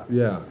 yeah.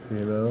 Yeah,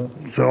 you know.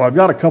 So I've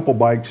got a couple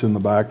bikes in the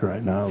back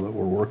right now that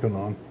we're working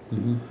on.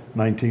 Mm-hmm.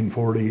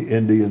 1940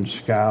 Indian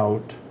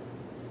Scout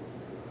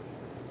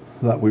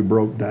that we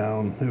broke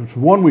down. It was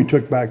one we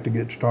took back to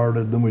get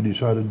started. Then we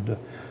decided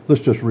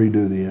let's just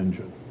redo the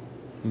engine.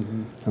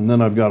 Mm-hmm. And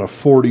then I've got a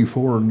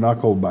 44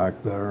 knuckle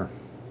back there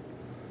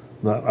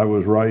that I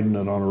was riding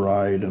it on a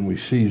ride, and we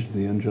seized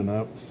the engine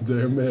up.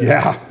 Damn it.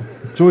 Yeah.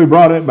 So we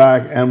brought it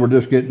back, and we're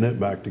just getting it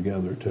back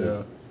together too.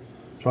 Yeah.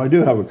 So I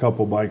do have a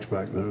couple bikes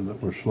back there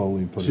that we're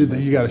slowly putting. So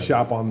back you got a together.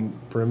 shop on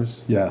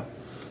premise? Yeah.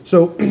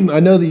 So I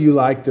know that you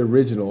like the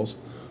originals,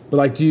 but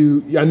like,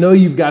 I know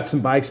you've got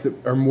some bikes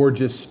that are more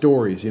just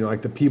stories, you know,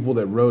 like the people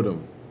that rode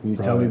them. Can you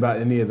tell me Right. about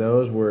any of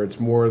those where it's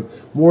more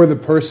the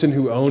person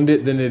who owned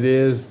it than it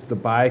is the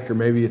bike, or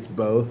maybe it's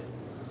both?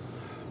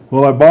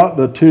 Well, I bought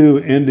the two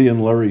Indian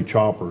Larry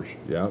choppers.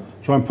 Yeah.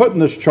 So I'm putting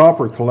this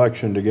chopper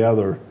collection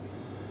together,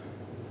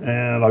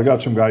 and I've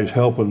got some guys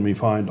helping me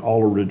find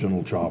all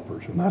original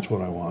choppers, and that's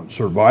what I want.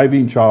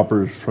 Surviving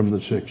choppers from the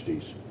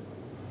 60s.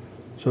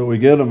 So we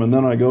get them, and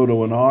then I go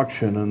to an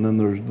auction, and then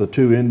there's the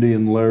two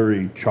Indian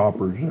Larry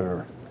choppers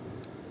there.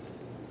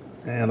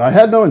 And I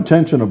had no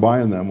intention of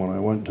buying them when I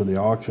went to the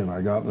auction.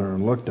 I got there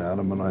and looked at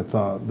them, and I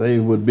thought they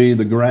would be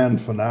the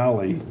grand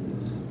finale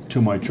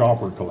to my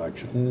chopper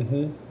collection.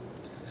 Mm-hmm.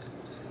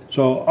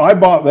 So I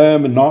bought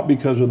them, and not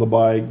because of the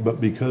bike, but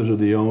because of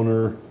the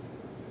owner.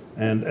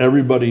 And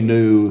everybody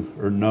knew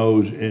or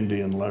knows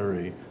Indian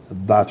Larry.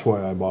 That's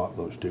why I bought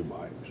those two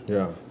bikes.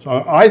 Yeah.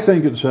 So I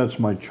think it sets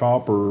my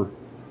chopper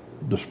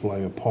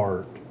display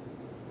apart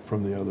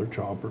from the other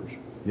choppers.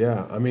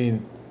 Yeah. I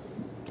mean,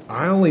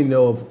 I only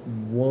know of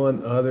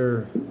one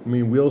other,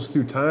 Wheels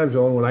Through Time's the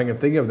only one I can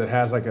think of that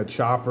has like a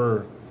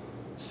chopper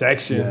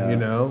section, Yeah. you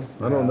know?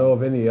 I don't know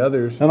of any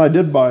others. And I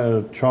did buy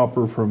a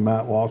chopper from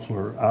Matt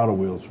Wassler out of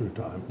Wheels Through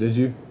Time. Did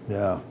you?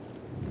 Yeah.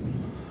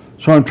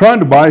 So I'm trying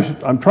to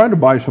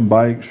buy some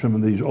bikes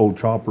from these old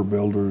chopper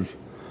builders.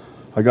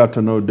 I got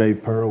to know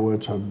Dave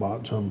Perowitz. I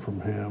bought some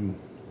from him,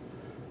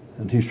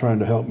 and he's trying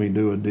to help me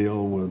do a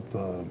deal with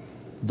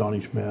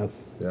Donnie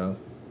Smith. Yeah.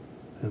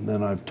 And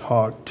then I've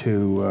talked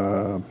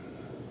to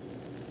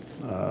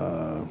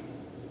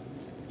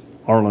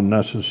Arlen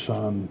Ness's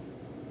son,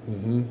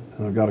 and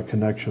I've got a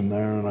connection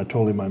there. And I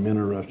told him I'm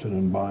interested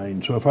in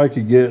buying. So if I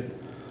could get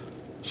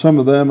some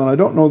of them, and I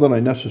don't know that I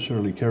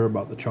necessarily care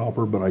about the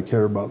chopper, but I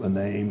care about the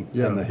name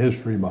and the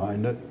history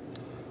behind it,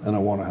 and I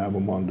want to have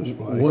them on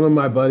display. One of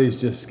my buddies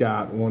just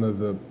got one of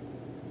the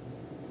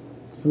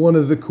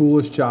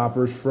coolest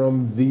choppers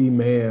from the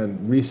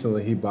man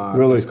recently he bought.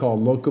 Really? It's called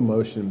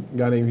Locomotion. A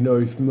guy named, are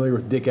you familiar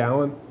with Dick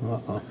Allen?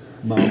 No.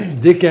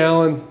 Dick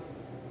Allen,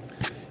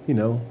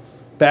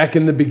 back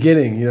in the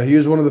beginning, he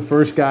was one of the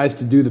first guys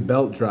to do the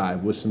belt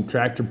drive with some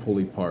tractor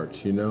pulley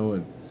parts,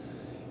 and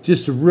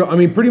just a real. I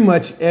mean, pretty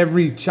much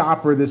every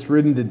chopper that's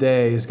ridden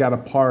today has got a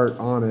part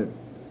on it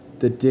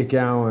that Dick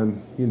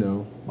Allen,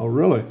 Oh,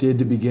 really? did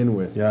to begin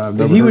with. Yeah, I've And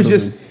never he heard was of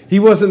just him. he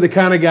wasn't the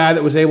kind of guy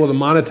that was able to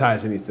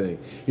monetize anything.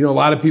 A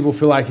lot of people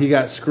feel like he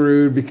got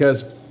screwed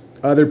because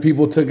other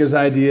people took his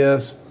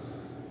ideas,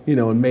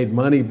 and made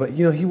money. But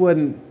he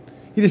wasn't.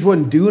 He just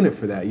wasn't doing it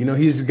for that.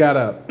 He's got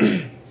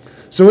a.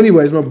 So,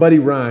 anyways, my buddy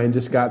Ryan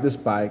just got this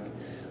bike,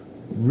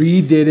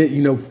 redid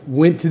it.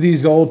 Went to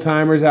these old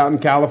timers out in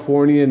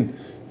California and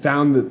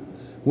found that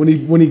when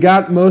he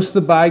got most of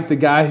the bike, the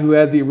guy who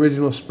had the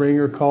original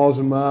Springer calls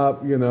him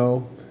up,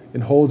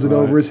 and holds it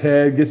over his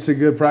head, gets a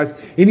good price.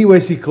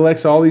 Anyways, he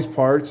collects all these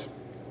parts,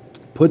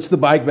 puts the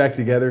bike back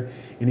together,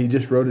 and he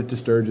just rode it to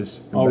Sturgis.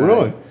 and Oh, back.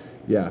 really?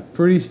 Yeah,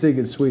 pretty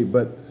stinking sweet.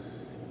 But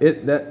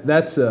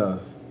that's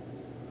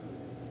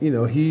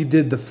he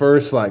did the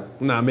first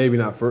maybe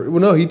not first.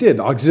 Well, no, he did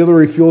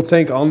auxiliary fuel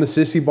tank on the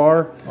sissy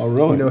bar. Oh,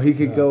 really? He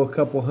could go a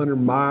couple 100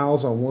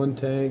 miles on one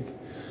tank.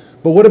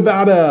 But what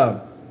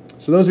about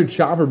So those are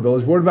chopper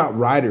builders. What about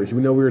riders?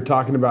 We were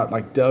talking about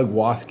like Doug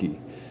Waskey.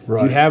 Do you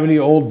Right. have any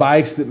old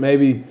bikes that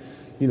maybe,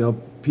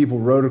 people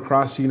rode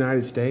across the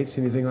United States?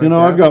 Anything like that?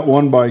 I've got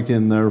one bike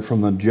in there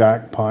from the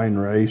Jack Pine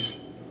race,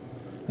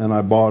 and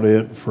I bought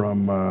it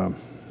from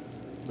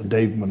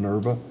Dave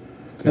Minerva.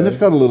 And it's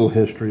got a little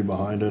history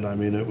behind it. I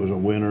mean, it was a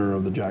winner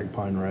of the Jack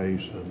Pine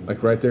race. And,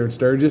 Like right there in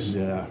Sturgis?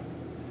 yeah.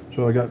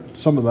 So I got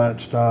some of that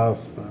stuff.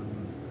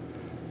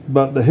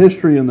 But the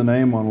history and the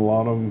name on a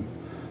lot of them,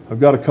 I've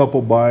got a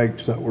couple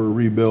bikes that were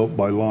rebuilt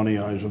by Lonnie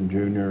Eisen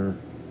Jr.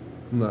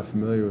 I'm not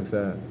familiar with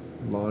that.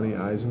 Lonnie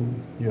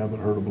Eisen? You haven't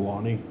heard of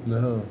Lonnie?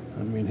 No.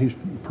 I mean, he's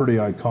pretty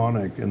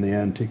iconic in the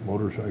antique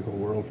motorcycle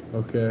world.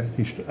 Okay.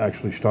 He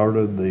actually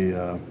started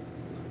the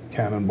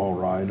Cannonball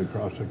Ride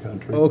across the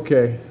country.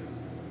 Okay.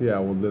 Yeah,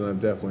 well, then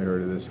I've definitely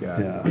heard of this guy.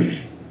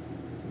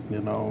 Yeah.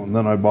 And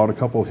then I bought a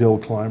couple hill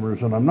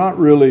climbers, and I'm not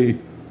really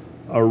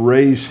a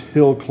race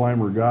hill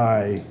climber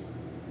guy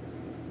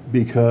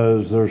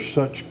because there's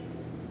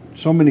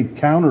so many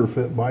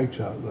counterfeit bikes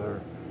out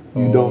there.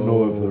 You don't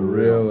know if they're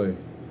real. Really?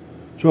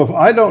 So if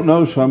I don't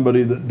know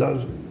somebody that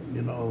does,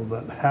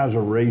 that has a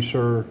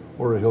racer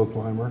or a hill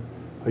climber,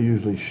 I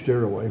usually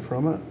steer away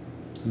from it,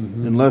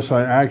 unless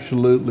I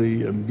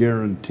absolutely am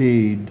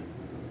guaranteed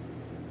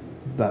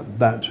that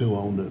that's who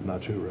owned it and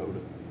that's who rode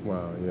it.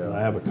 Wow, And I yeah.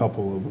 have a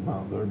couple of them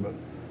out there, but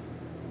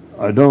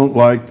I don't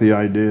like the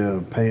idea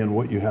of paying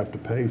what you have to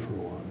pay for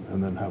one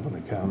and then having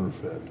a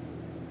counterfeit.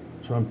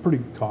 So I'm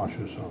pretty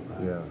cautious on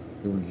that.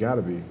 Yeah, we got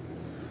to be.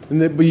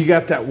 But you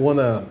got that one,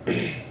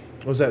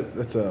 what was that?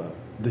 That's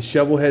the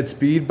Shovelhead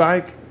Speed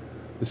bike?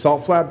 The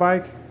Salt Flat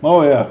bike?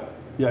 Oh, yeah.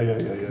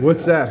 Yeah.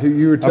 What's that? Who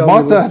you were I telling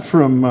bought me? that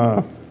from,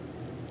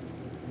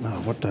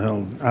 what the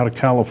hell, out of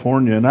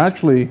California. And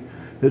actually,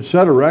 it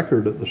set a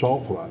record at the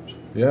Salt Flats.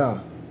 Yeah.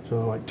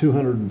 So like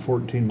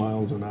 214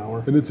 miles an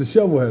hour. And it's a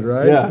Shovelhead,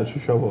 right? Yeah, it's a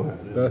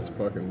shovelhead. Yeah. That's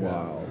fucking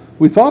wild.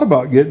 We thought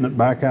about getting it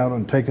back out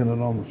and taking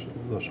it on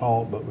the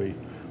salt, but we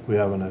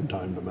haven't had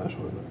time to mess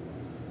with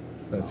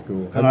it. That's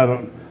cool. And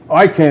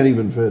I can't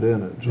even fit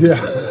in it. So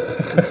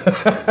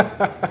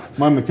Yeah,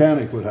 my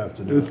mechanic would have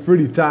to do it's it.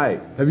 pretty tight.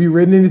 Have you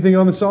ridden anything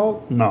on the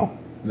Salt? No.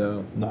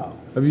 No.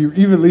 Have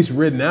you've at least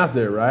ridden out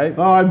there, right?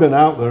 Oh, I've been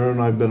out there and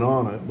I've been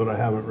on it, but I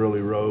haven't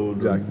really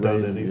rode or Like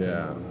done race, anything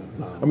yeah. on it.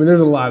 No. I mean, there's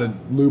a lot of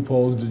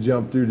loopholes to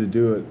jump through to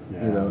do it.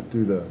 Yeah.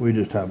 Through the. We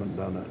just haven't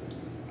done it.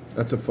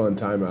 That's a fun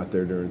time out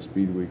there during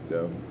Speed Week,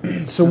 though.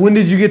 So when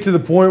did you get to the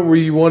point where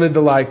you wanted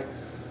to like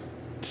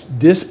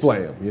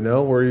display them?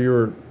 Where you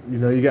were,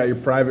 you got your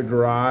private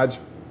garage.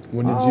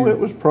 When did you? It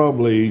was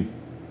probably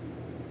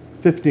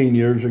 15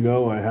 years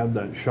ago. I had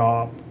that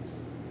shop.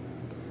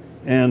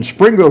 And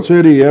Springville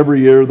City,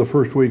 every year, the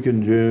first week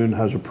in June,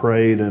 has a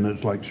parade, and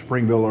it's like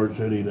Springville Art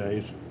City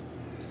Days.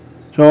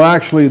 So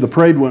actually, the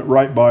parade went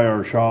right by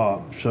our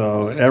shop.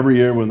 So every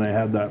year when they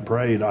had that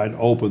parade, I'd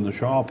open the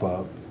shop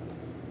up.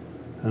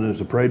 And as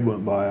the parade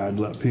went by, I'd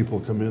let people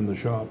come in the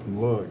shop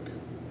and look.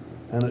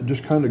 And it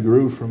just kind of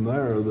grew from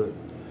there that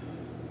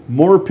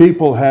more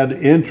people had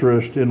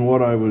interest in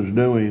what I was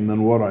doing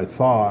than what I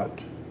thought.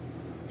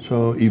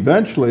 So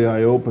eventually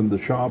I opened the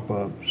shop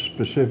up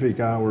specific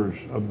hours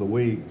of the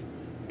week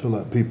to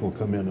let people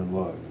come in and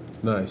look.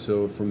 Nice.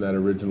 So from that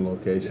original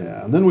location.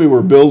 Yeah, and then we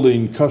were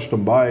building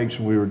custom bikes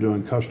and we were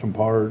doing custom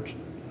parts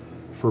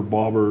for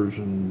bobbers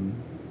and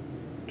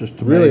just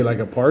to Really, make, like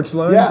a parts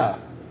line? yeah.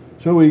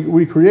 So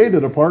we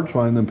created a parts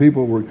line, then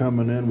people were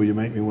coming in, will you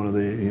make me one of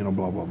the,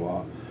 blah, blah,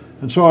 blah.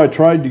 And so I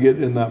tried to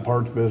get in that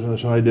parts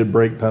business, and I did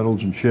brake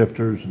pedals and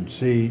shifters and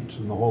seats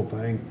and the whole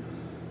thing.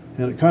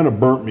 And it kind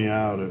of burnt me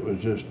out. It was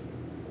just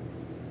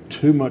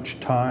too much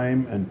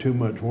time and too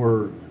much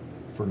work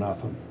for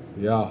nothing.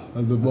 Yeah,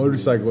 the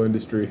motorcycle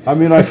industry. I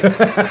mean, I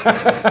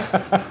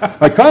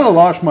kind of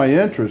lost my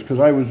interest because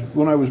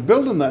when I was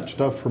building that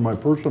stuff for my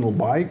personal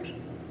bikes,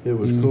 it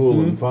was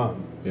cool and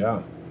fun.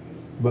 Yeah.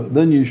 But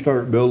then you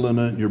start building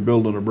it, and you're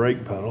building a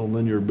brake pedal, and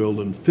then you're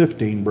building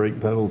 15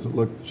 brake pedals that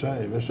look the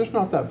same. It's just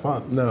not that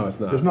fun. No, it's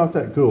not. It's not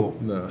that cool.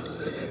 No,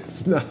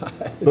 it's not.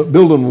 But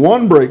building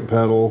one brake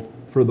pedal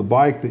for the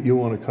bike that you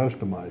want to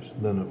customize,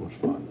 then it was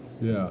fun.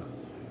 Yeah.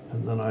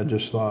 And then I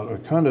just thought,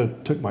 it kind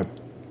of took my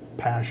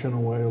passion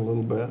away a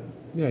little bit.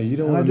 Yeah, you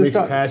don't want to mix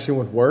passion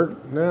with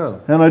work?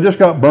 No. And I just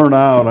got burnt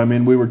out. I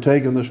mean, we were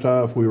taking the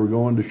stuff, we were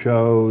going to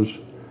shows.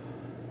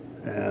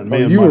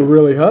 And you were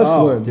really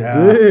hustling,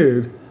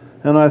 dude.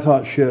 And I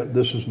thought, shit,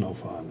 this is no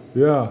fun.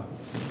 Yeah.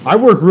 I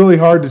work really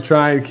hard to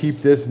try and keep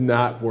this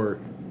not work.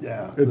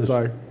 Yeah. It's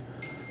like.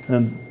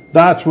 And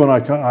that's when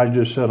I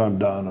just said, I'm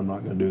done. I'm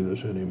not going to do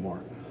this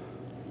anymore.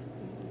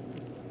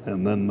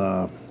 And then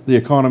the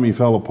economy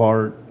fell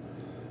apart.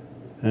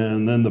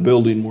 And then the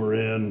building we're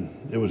in,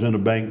 it was in a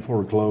bank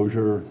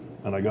foreclosure,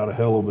 and I got a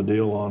hell of a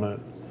deal on it.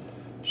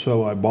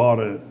 So I bought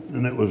it,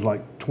 and it was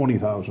like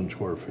 20,000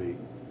 square feet.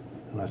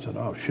 And I said,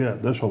 oh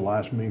shit, this will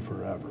last me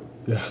forever.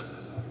 Yeah.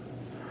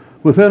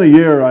 Within a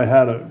year, I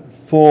had it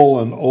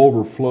full and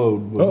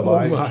overflowed with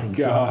bikes. Oh my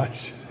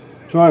gosh.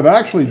 So I've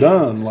actually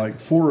done like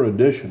 4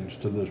 additions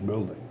to this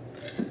building.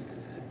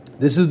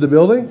 This is the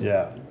building?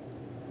 Yeah.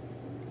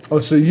 Oh,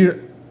 so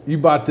you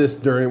bought this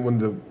during when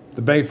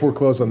the bank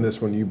foreclosed on this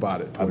one, you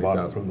bought it. I bought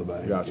it from the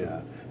bank. Gotcha.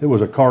 Yeah. It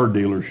was a car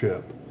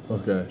dealership.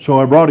 Okay. So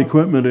I brought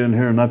equipment in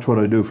here, and that's what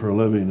I do for a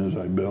living is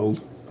I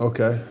build.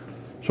 Okay.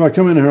 So I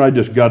come in here, I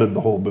just gutted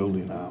the whole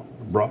building out.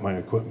 Brought my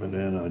equipment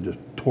in, and I just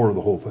tore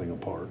the whole thing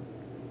apart.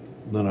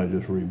 Then I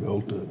just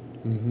rebuilt it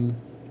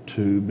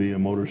to be a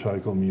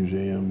motorcycle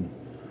museum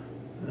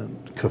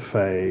and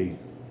cafe.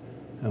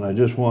 And I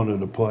just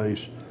wanted a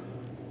place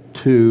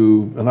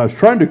and I was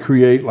trying to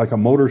create like a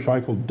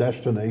motorcycle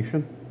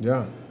destination.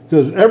 Yeah.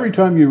 Because every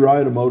time you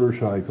ride a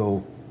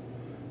motorcycle,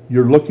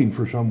 you're looking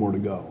for somewhere to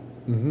go.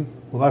 Mm-hmm.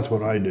 Well, that's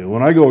what I do.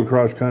 When I go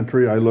across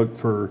country, I look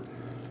for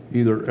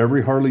either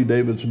every Harley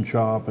Davidson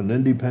shop, an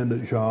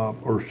independent shop,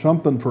 or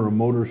something for a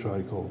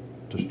motorcycle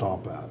to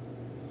stop at.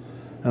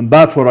 And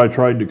that's what I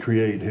tried to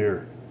create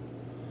here.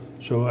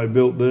 So I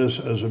built this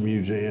as a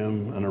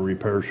museum and a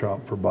repair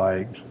shop for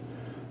bikes.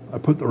 I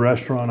put the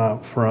restaurant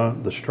out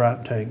front, the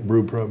Strap Tank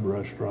Brew Pub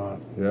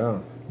restaurant. Yeah.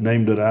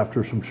 Named it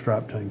after some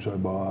strap tanks I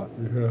bought.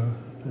 Yeah.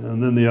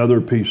 And then the other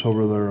piece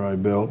over there I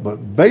built.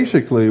 But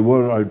basically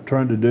what I'm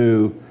trying to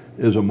do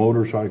is a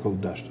motorcycle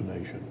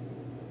destination.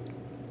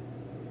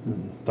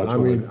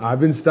 I've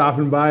been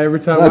stopping by every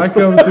time I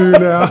come through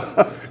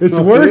now. It's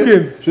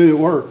working. See, it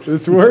works.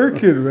 It's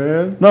working,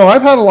 man. No,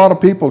 I've had a lot of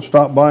people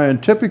stop by,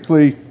 and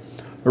typically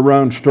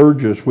around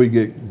Sturgis, we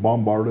get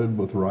bombarded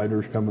with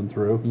riders coming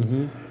through.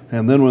 Mm-hmm.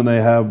 And then when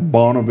they have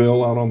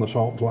Bonneville out on the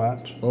Salt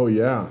Flats. Oh,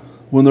 yeah.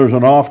 When there's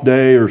an off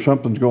day or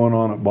something's going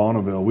on at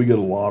Bonneville, we get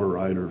a lot of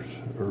riders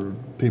or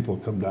people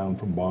come down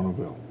from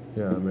Bonneville.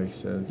 Yeah, that makes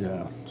sense.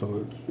 Yeah,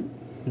 so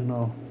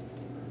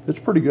it's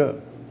pretty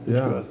good. It's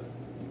good.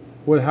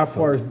 What? How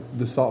far is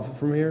the Salt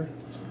from here?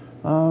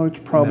 Oh, it's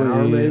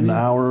probably an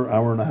hour,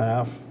 hour and a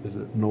half. Is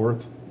it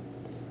north?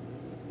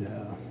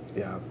 Yeah.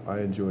 Yeah, I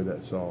enjoy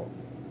that Salt.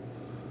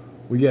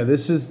 Well, yeah,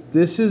 this is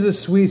a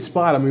sweet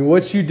spot. I mean,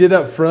 what you did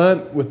up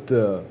front with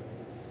the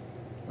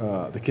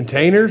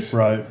containers,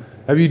 right?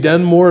 Have you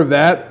done more of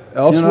that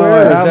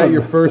elsewhere? Or is that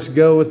your first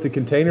go with the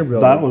container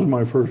building? That was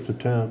my first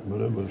attempt,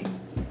 but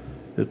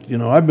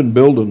I've been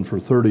building for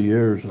 30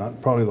 years, and that's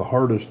probably the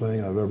hardest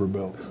thing I've ever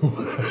built.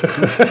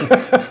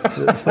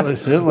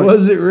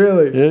 Was it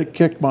really? It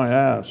kicked my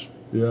ass.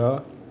 Yeah.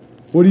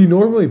 What do you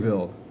normally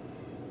build?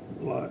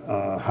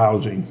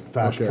 Housing,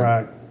 fast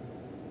track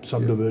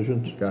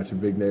subdivisions. Yeah. Gotcha,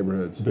 big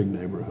neighborhoods. Big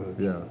neighborhoods.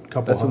 Yeah.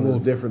 That's a little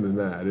different than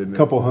that, isn't it? A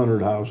couple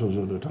hundred houses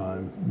at a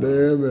time.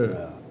 Damn it.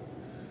 Yeah.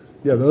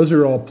 Yeah, those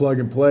are all plug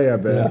and play, I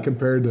bet,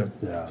 compared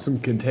to some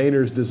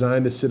containers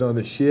designed to sit on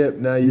a ship.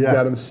 Now you've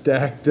got them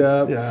stacked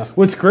up. Yeah.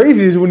 What's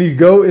crazy is when you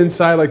go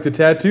inside like the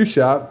tattoo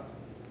shop,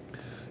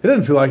 it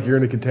doesn't feel like you're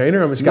in a container.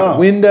 I mean, it's got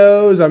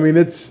windows. I mean,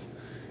 it's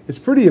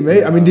pretty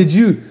amazing. Yeah. I mean, did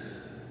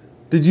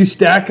you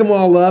stack them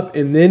all up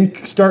and then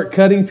start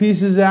cutting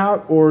pieces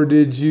out, or how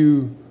did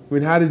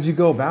you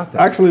go about that?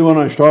 Actually, when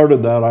I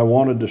started that, I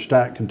wanted to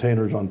stack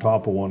containers on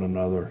top of one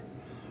another.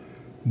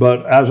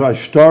 But as I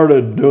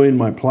started doing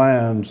my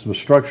plans, the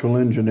structural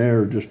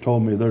engineer just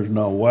told me there's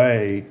no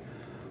way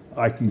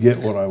I can get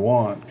what I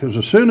want. Because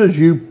as soon as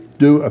you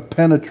do a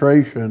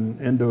penetration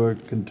into a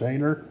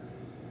container,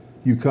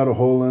 you cut a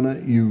hole in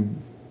it, you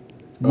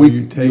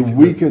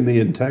weaken the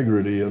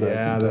integrity of that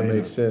container. Yeah, that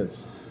makes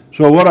sense.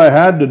 So what I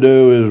had to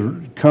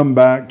do is come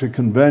back to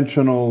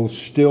conventional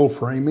steel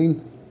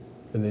framing.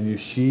 And then you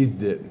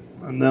sheathed it.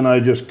 And then I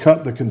just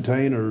cut the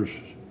containers.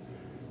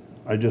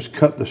 I just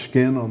cut the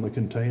skin on the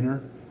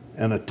container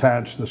and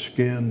attach the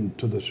skin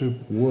to the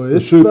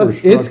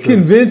superstructure. It's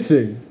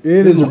convincing.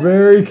 It is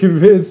very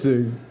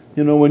convincing.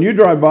 You know, when you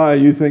drive by,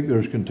 you think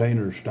there's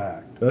containers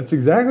stacked. That's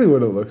exactly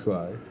what it looks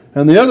like.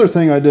 And the other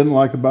thing I didn't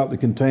like about the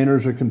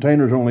containers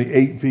only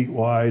 8 feet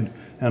wide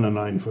and a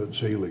 9-foot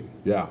ceiling.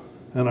 Yeah.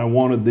 And I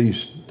wanted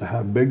these to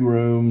have big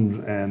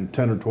rooms and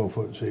 10 or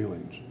 12-foot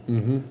ceilings.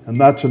 Mm-hmm. And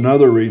that's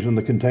another reason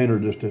the container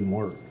just didn't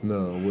work.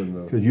 No, it wouldn't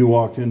have. Because you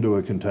walk into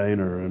a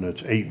container and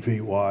it's 8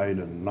 feet wide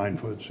and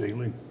 9-foot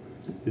ceiling.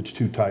 It's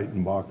too tight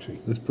and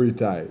boxy. It's pretty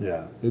tight.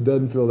 Yeah. It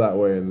doesn't feel that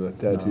way in the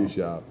tattoo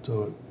shop.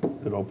 So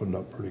it opened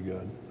up pretty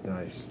good.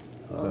 Nice.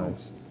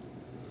 Nice.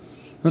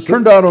 It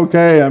turned out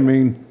okay. I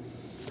mean,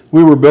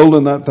 we were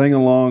building that thing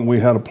along. We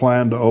had a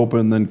plan to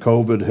open, then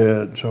COVID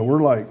hit. So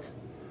we're like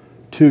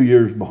 2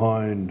 years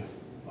behind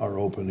our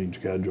opening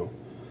schedule.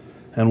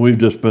 And we've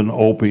just been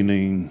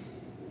opening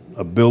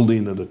a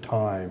building at a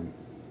time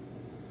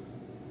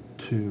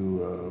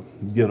to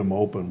get them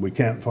open. We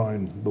can't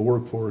find, the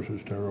workforce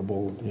is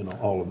terrible, you know,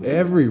 all of it.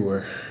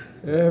 Everywhere.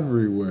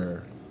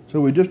 Everywhere.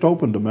 So we just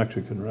opened a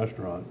Mexican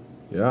restaurant.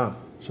 Yeah.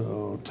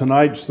 So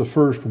tonight's the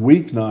first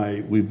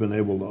weeknight we've been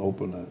able to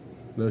open it.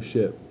 No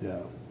shit. Yeah.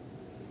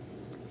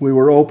 We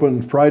were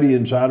open Friday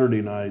and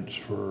Saturday nights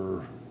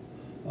for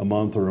a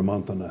month or a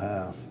month and a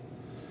half.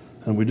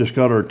 And we just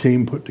got our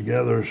team put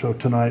together. So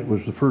tonight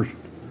was the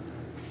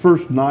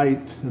first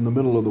night in the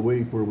middle of the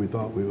week where we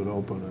thought we would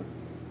open it.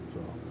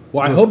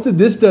 Well, I hope that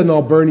this doesn't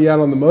all burn you out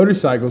on the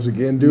motorcycles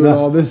again, doing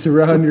all this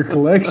around your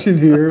collection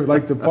here,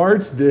 like the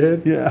parts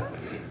did. Yeah.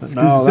 No,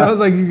 it sounds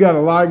like you got a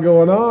lot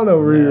going on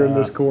over here in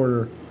this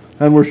corner.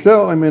 And we're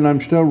still, I mean,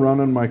 I'm still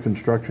running my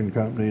construction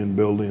company and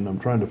building. I'm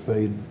trying to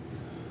fade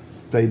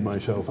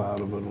myself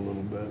out of it a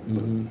little bit,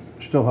 but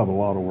still have a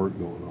lot of work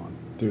going on.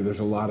 Dude, there's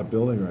a lot of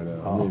building right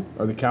now. I mean,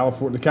 are the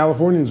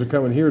Californians are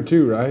coming here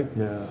too, right?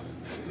 Yeah,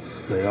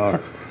 they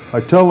are. I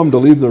tell them to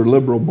leave their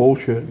liberal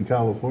bullshit in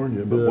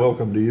California, but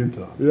welcome to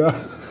Utah. Yeah.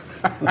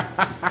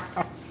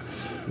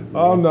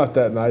 I'm not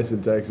that nice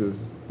in Texas.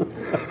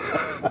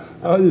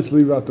 I'll just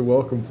leave out the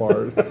welcome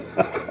part.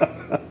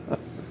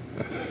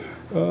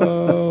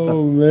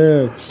 Oh,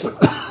 man.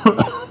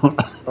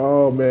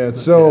 Oh, man.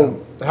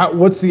 So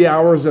what's the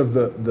hours of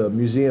the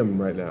museum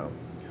right now?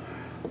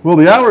 Well,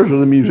 the hours of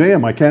the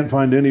museum, I can't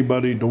find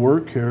anybody to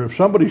work here. If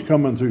somebody's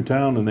coming through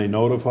town and they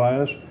notify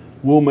us,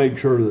 we'll make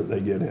sure that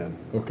they get in.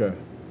 Okay.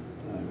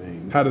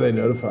 How do they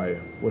notify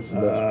you? What's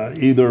the best?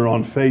 Either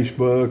on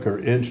Facebook or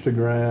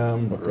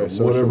Instagram or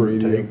whatever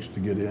it takes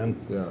to get in.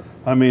 Yeah.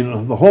 I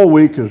mean, the whole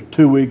week,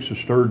 2 weeks of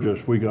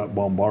Sturgis, we got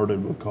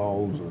bombarded with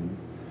calls,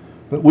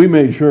 but we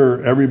made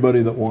sure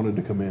everybody that wanted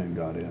to come in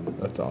got in.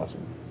 That's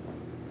awesome.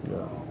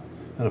 Yeah.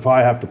 And if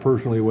I have to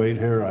personally wait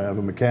here, I have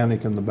a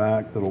mechanic in the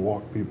back that'll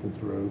walk people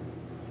through.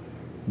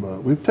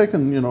 But we've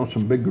taken,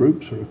 some big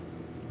groups through.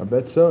 I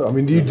bet so. I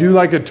mean, do you do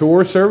like a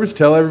tour service?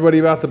 Tell everybody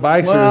about the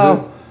bikes?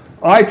 Well,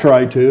 I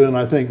try to, and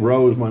I think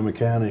Rose, my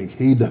mechanic,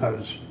 he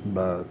does.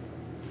 And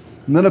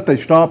then if they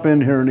stop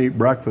in here and eat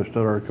breakfast at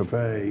our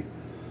cafe,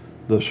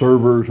 the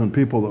servers and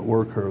people that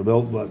work here,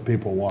 they'll let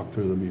people walk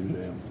through the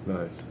museum.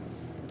 Nice.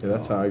 Yeah,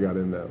 that's how I got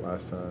in that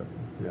last time.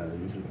 Yeah,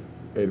 you did.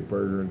 Ate a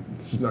burger and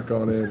snuck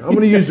on in. I'm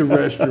going to use the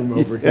restroom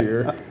over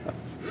here.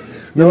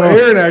 No,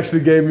 Aaron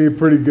actually gave me a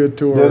pretty good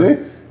tour. Did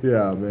he?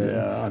 Yeah, man.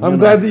 Yeah, I'm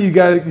glad that you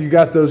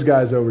got those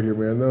guys over here,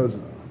 man.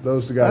 Those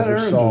guys are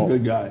solid. A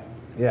good guy.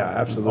 Yeah,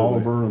 absolutely.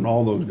 Oliver and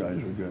all those guys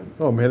are good.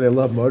 Oh man, they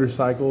love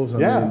motorcycles. I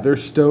mean, they're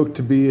stoked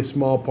to be a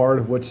small part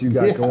of what you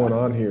got going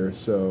on here.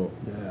 So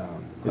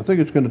I think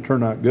it's going to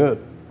turn out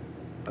good.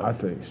 I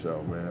think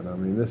so, man. I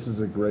mean, this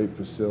is a great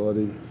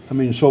facility. I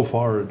mean, so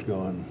far it's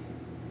gone.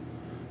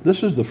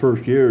 This is the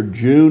first year.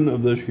 June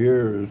of this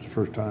year is the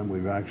first time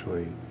we've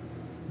actually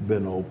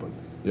been open.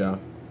 Yeah.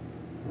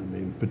 I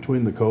mean,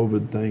 between the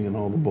COVID thing and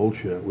all the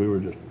bullshit, we were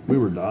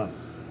done.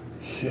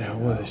 Yeah,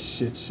 what a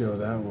shit show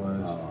that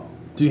was.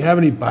 Do you have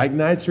any bike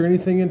nights or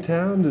anything in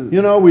town?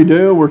 We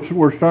do.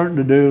 We're starting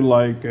to do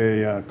like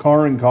a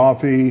car and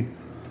coffee,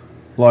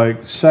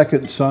 like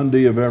second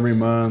Sunday of every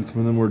month,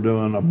 and then we're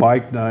doing a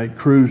bike night,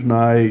 cruise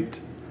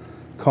night,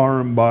 car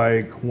and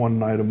bike one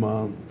night a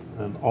month,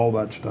 and all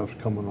that stuff's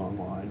coming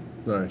online.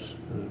 Nice.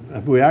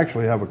 We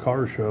actually have a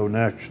car show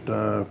next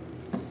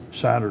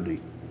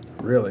Saturday.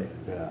 Really?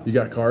 Yeah. You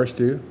got cars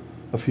too?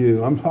 A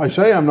few. I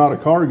say I'm not a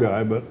car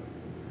guy, but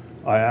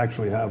I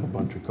actually have a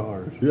bunch of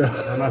cars. Yeah.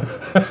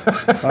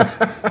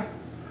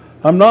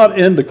 I'm not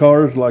into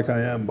cars like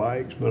I am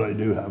bikes, but I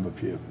do have a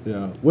few.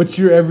 Yeah. What's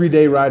your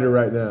everyday rider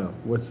right now?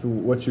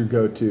 What's your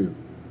go-to?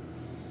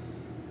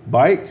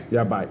 Bike?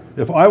 Yeah, bike.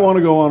 If I want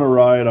to go on a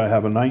ride, I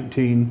have a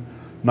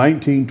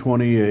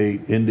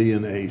 1928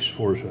 Indian Ace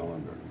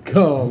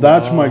 4-cylinder.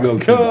 That's my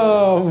go-to.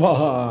 Come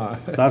on.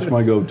 That's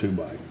my go-to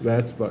bike.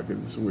 That's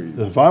fucking sweet.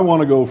 If I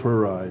want to go for a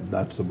ride,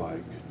 that's the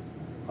bike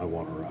I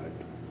want to ride.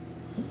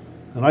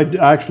 And I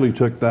actually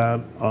took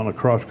that on a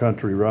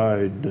cross-country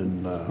ride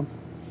in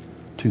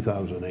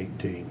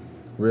 2018.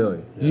 Really?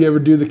 Yeah. Do you ever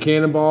do the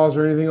cannonballs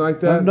or anything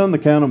like that? I've done the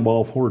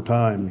cannonball 4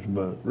 times,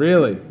 but...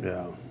 Really?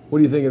 Yeah. What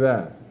do you think of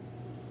that?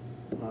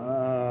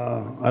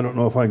 I don't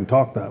know if I can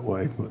talk that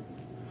way, but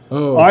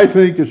I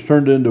think it's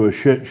turned into a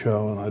shit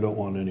show, and I don't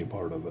want any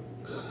part of it.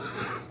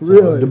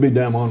 Really? To be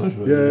damn honest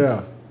with you.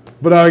 Yeah.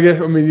 But I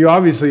mean, you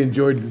obviously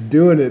enjoyed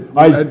doing it.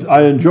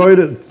 I enjoyed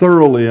it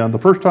thoroughly. And the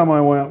first time I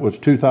went was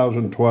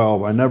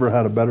 2012. I never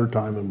had a better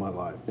time in my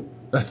life.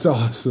 That's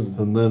awesome.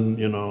 And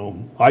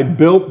then, I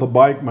built the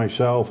bike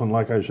myself. And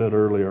like I said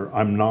earlier,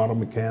 I'm not a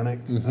mechanic.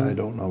 I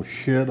don't know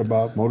shit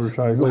about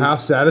motorcycles. Well, how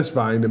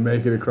satisfying to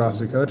make it across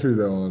the country,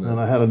 though, on it.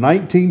 And I had a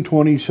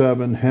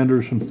 1927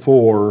 Henderson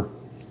 4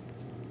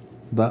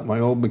 that my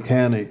old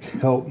mechanic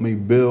helped me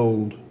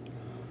build.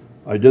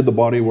 I did the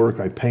body work,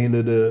 I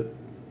painted it,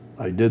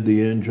 I did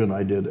the engine,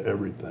 I did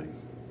everything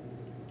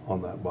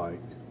on that bike.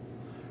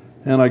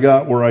 And I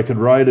got where I could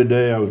ride a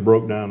day, I was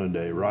broke down a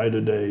day, ride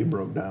a day,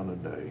 broke down a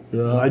day.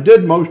 Yeah. And I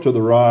did most of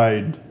the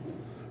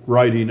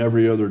riding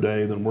every other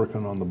day, then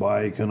working on the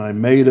bike, and I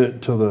made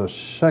it to the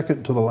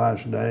second to the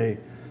last day,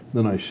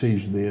 then I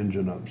seized the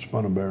engine up,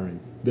 spun a bearing.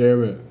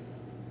 Damn it.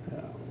 Yeah.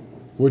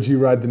 What'd you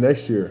ride the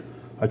next year?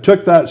 I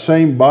took that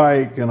same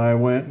bike and I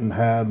went and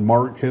had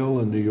Mark Hill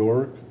in New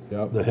York,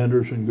 Yep. the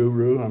Henderson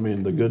guru, I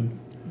mean the good.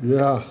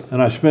 Yeah.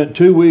 And I spent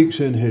 2 weeks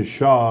in his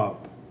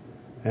shop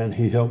and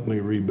he helped me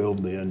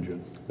rebuild the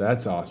engine.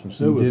 That's awesome.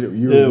 So It you was- did it.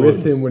 You were it with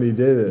was- him when he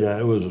did it. Yeah,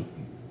 it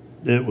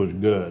was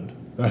good.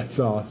 That's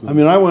awesome. I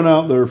mean, I went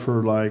out there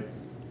for like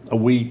a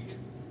week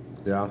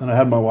yeah. and I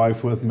had my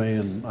wife with me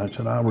and I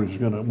said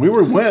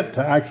went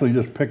to actually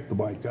just pick the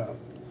bike up.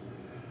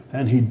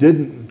 And he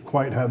didn't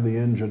quite have the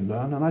engine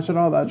done. And I said,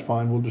 oh, that's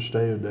fine. We'll just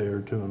stay a day or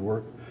two and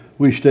work.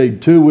 We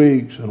stayed 2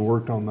 weeks and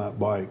worked on that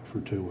bike for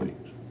 2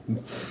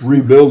 weeks,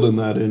 rebuilding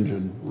that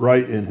engine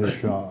right in his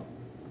shop.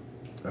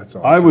 That's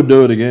awesome. I would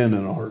do it again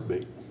in a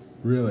heartbeat.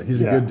 Really?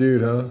 He's a Yeah. good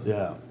dude, huh?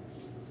 Yeah.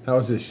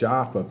 How's his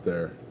shop up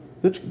there?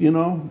 It's,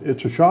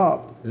 it's a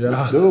shop.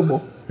 Yeah. It's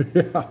doable.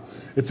 Yeah.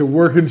 It's a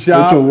working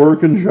shop. It's a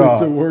working shop.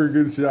 It's a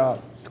working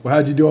shop. Well,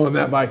 how'd you do on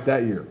that bike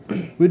that year?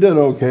 We did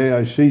okay.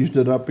 I seized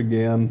it up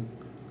again.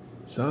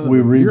 Son, We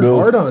you're rebuilt.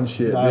 hard on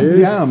shit, dude.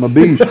 Yeah, I'm a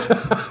beast.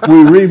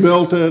 We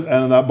rebuilt it,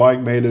 and that bike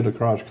made it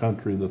across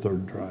country the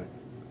third try.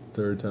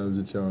 Third time's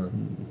a charm.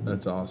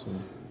 That's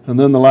awesome. And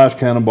then the last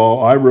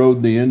Cannonball, I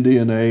rode the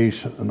Indian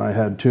Ace, and I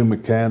had two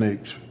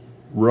mechanics.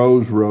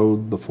 Rose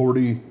rode the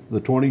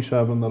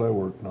 27 that I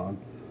worked on.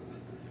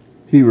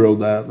 He rode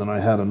that, then I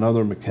had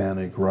another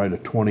mechanic ride a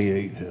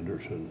 28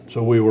 Henderson.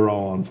 So we were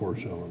all on 4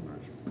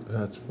 cylinders.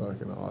 That's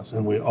fucking awesome.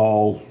 And we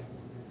all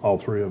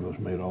three of us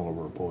made all of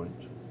our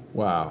points.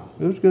 Wow.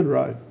 It was a good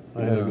ride.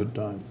 I had a Yeah. good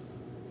time.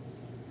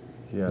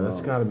 Yeah, that's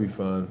got to be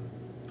fun.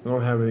 I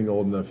don't have anything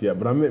old enough yet,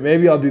 but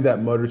maybe I'll do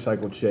that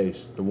motorcycle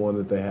chase, the one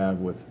that they have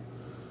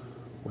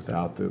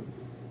without the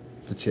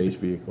chase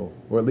vehicle,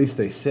 or at least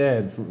they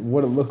said for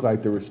what it looked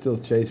like there were still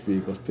chase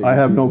vehicles. picking I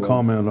have no people up.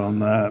 comment on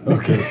that.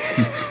 Okay.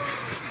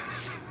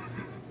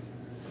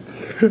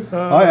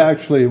 I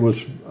actually was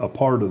a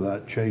part of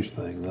that chase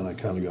thing, then I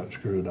kind of got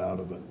screwed out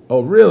of it.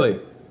 Oh, really?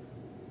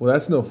 Well,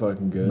 that's no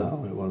fucking good.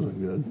 No, it wasn't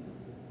good.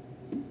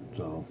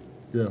 So,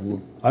 Yeah.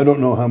 Well, I don't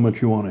know how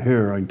much you want to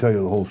hear. I can tell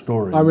you the whole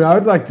story. I mean, I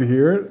would like to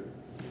hear it.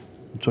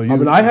 so I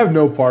mean, I have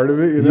no part of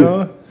it, you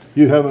know.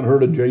 you haven't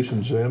heard of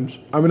Jason Sims?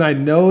 I mean, I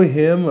know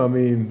him. I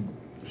mean,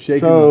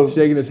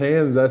 shaking his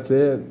hands. That's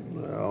it.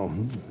 Well,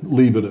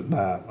 leave it at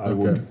that. I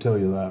will Okay. tell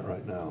you that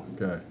right now.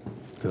 Okay.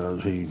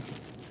 Because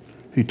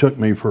he took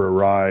me for a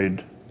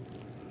ride.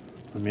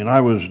 I mean,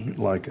 I was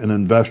like an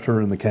investor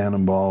in the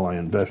Cannonball. I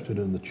invested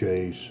in the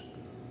chase.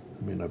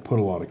 I mean, I put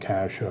a lot of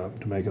cash up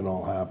to make it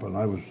all happen.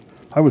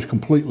 I was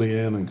completely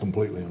in and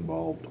completely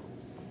involved.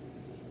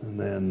 And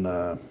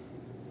then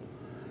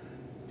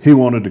he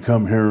wanted to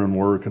come here and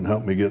work and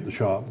help me get the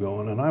shop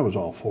going, and I was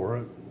all for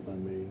it. I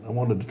mean, I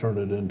wanted to turn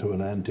it into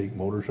an antique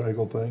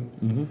motorcycle thing.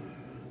 Mm-hmm.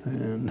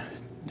 And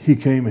he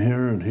came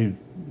here, and he's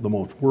the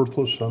most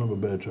worthless son of a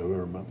bitch I've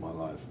ever met in my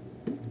life.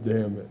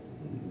 Damn it.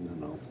 You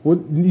know.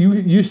 Well,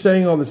 you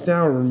saying all this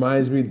now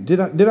reminds me. Did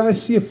I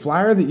see a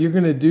flyer that you're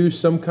going to do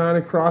some kind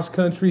of cross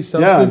country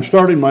something? Yeah, I'm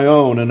starting my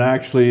own, and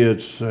actually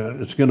it's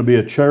going to be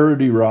a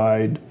charity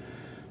ride,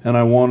 and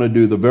I want to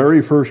do the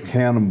very first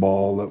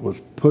Cannonball that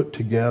was put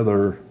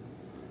together,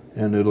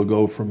 and it'll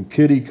go from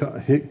Kitty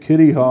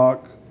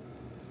Hawk,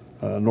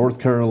 North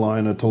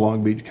Carolina to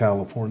Long Beach,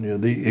 California.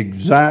 The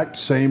exact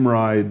same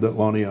ride that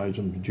Lonnie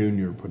Isams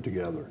Jr. put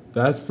together.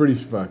 That's pretty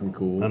fucking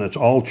cool. And it's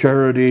all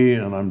charity,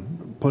 and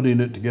I'm putting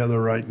it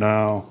together right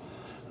now.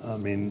 I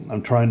mean,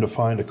 I'm trying to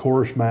find a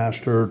course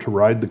master to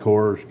ride the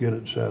course, get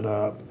it set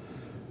up.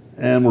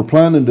 And we're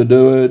planning to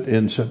do it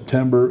in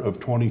September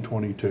of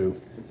 2022.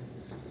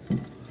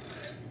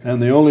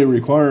 And the only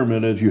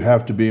requirement is you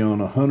have to be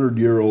on a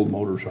 100-year-old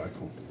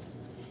motorcycle.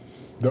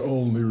 The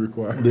only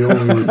requirement. The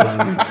only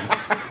requirement.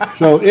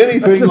 So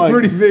anything That's a like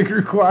pretty big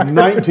requirement.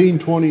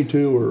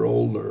 1922 or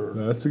older,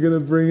 That's going to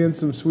bring in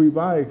some sweet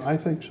bikes. I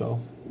think so.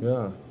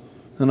 Yeah.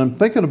 And I'm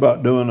thinking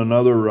about doing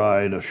another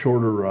ride, a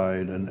shorter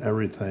ride, and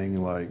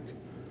everything like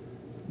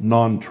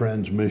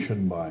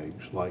non-transmission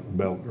bikes, like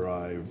belt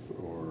drive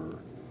or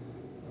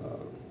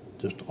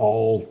just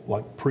all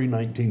like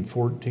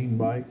pre-1914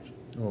 bikes.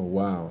 Oh,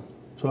 wow.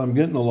 So I'm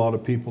getting a lot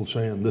of people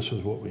saying this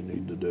is what we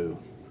need to do.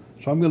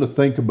 So I'm going to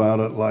think about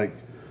it like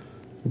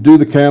do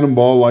the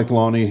Cannonball like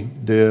Lonnie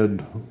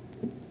did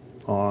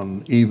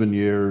on even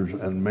years,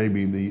 and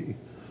maybe the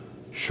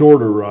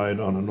shorter ride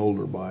on an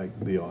older bike,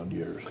 the odd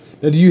years.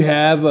 Now, do you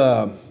have,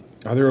 are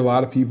there a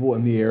lot of people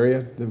in the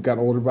area that have got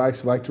older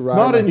bikes that like to ride?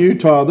 Not in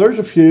Utah. There's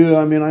a few.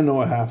 I mean, I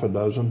know a half a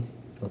dozen.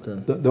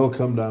 Okay. They'll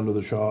come down to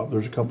the shop.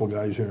 There's a couple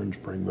guys here in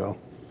Springville.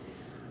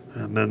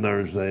 And then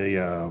there's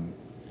the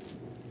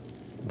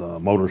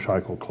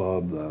motorcycle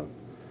club, the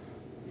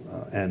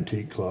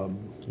antique club.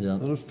 Yeah.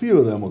 And a few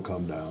of them will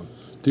come down.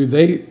 Dude,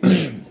 they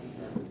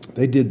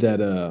they did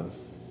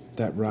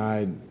that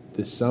ride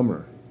this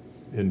summer.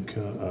 In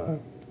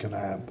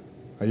Kanab.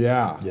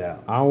 Yeah. Yeah.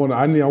 I want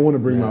to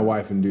bring my Yeah.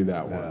 wife and do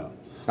that one. Yeah.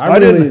 I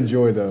really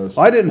enjoy those.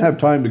 I didn't have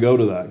time to go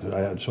to that because I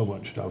had so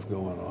much stuff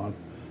going on.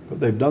 But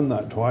they've done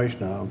that twice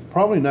now.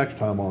 Probably next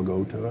time I'll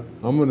go to it.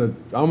 I'm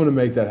gonna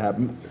make that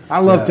happen. I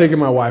love taking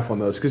my wife on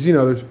those because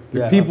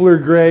Yeah. people are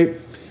great.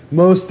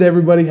 Most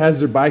everybody has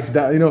their bikes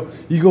down.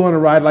 You go on a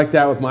ride like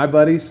that with my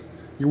buddies.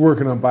 You're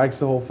working on bikes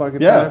the whole fucking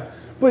time.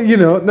 But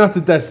not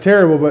that that's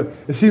terrible, but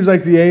it seems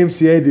like the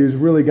AMCA dudes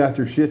really got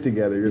their shit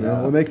together.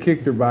 Yeah. When they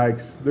kick their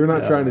bikes, they're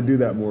not trying to do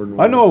that more than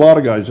I once. know a lot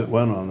of guys that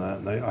went on that.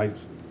 And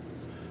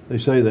they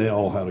say they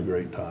all had a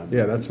great time.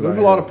 Yeah, that's what There's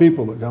I a lot heard. of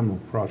people that come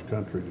across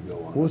country to go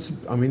on. Well,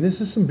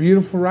 this is some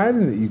beautiful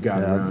riding that you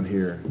got around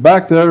here.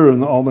 Back there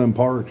in all them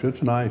parks,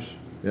 it's nice.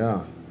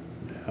 Yeah.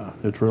 Yeah,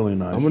 it's really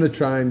nice. I'm gonna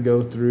try and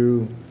go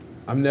through.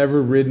 I've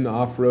never ridden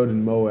off road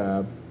in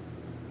Moab,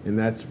 and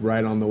that's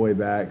right on the way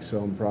back. So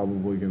I'm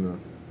probably gonna,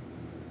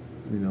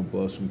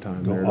 blow some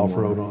time Go there.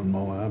 off-road tomorrow. on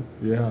Moab.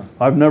 Yeah.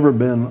 I've never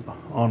been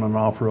on an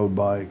off-road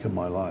bike in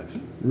my life.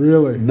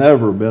 Really.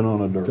 Never been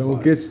on a dirt Don't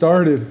bike. get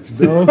started.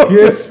 Don't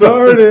get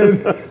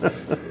started.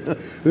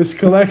 This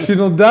collection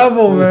will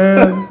double,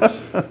 man.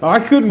 I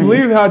couldn't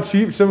believe how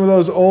cheap some of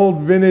those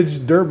old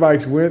vintage dirt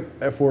bikes went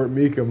at Fort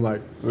Meekum.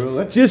 Like,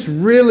 Really? just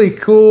really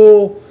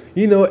cool,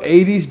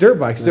 80s dirt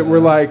bikes that were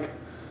like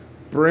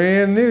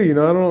brand new.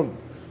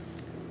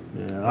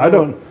 I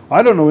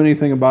don't know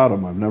anything about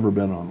them. I've never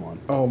been on one.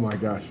 Oh my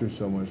gosh, they're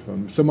so much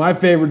fun. So my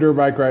favorite dirt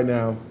bike right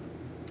now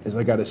is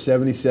I got a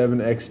 77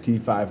 XT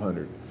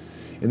 500.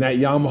 And that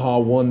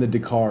Yamaha won the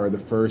Dakar the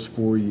first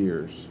 4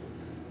 years.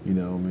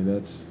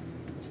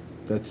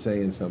 That's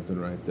saying something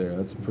right there.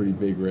 That's a pretty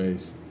big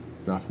race.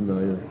 Not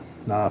familiar.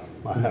 Nah,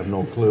 I have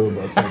no clue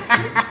about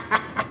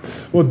that.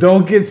 Well,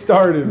 don't get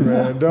started,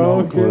 man.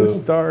 Don't clue. get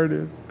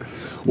started.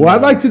 Well,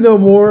 I'd like to know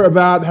more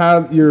about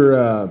how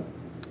your,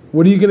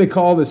 what are you going to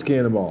call this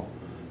cannonball?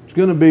 It's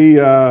going to be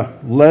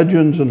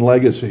legends and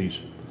legacies.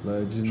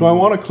 Legend. So I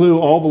want to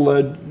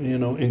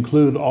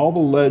include all the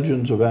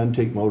legends of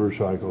antique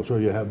motorcycles. So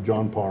you have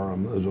John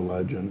Parham as a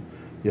legend.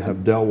 You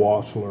have Del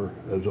Wassler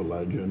as a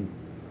legend.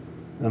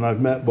 And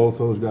I've met both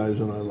those guys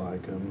and I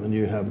like them. And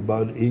you have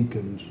Bud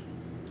Eakins.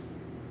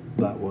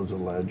 That was a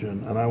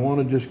legend. And I want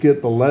to just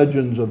get the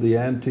legends of the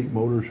antique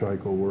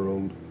motorcycle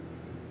world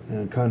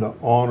and kind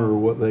of honor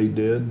what they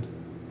did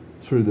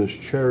through this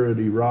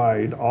charity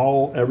ride,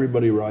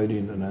 everybody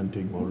riding an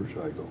antique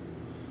motorcycle.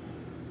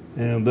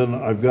 And then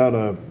I've got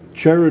a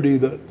charity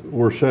that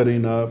we're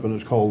setting up, and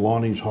it's called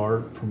Lonnie's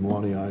Heart from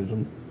Lonnie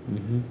Eisen.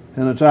 Mm-hmm.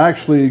 And it's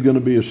actually going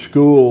to be a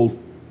school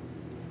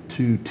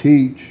to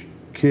teach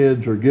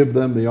kids or give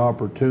them the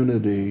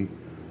opportunity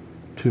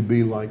to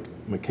be like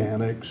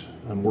mechanics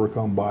and work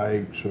on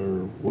bikes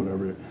or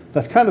whatever.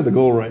 That's kind of the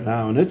goal right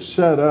now. And it's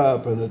set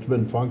up and it's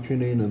been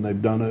functioning and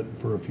they've done it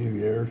for a few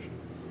years.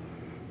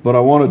 But I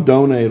want to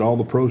donate all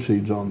the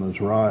proceeds on this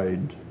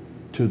ride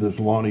to this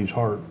Lonnie's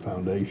Heart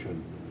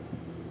Foundation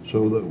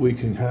so that we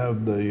can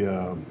have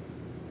the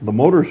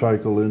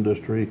motorcycle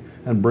industry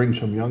and bring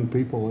some young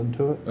people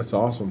into it. That's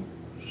awesome.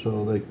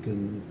 So they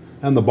can,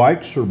 and the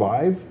bikes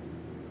survive.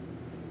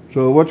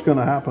 So what's going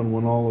to happen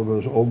when all of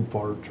us old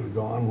farts are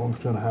gone?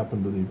 What's going to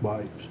happen to these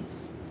bikes?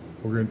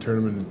 We're going to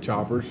turn them into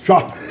choppers.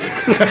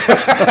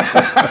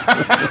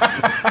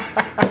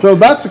 So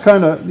that's the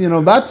kind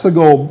of, that's the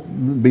goal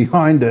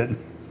behind it.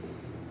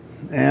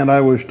 And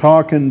I was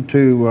talking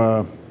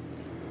to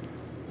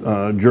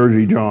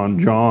Jersey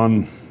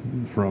John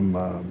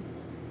from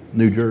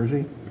New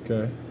Jersey.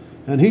 Okay.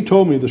 And he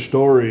told me the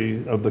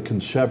story of the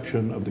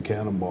conception of the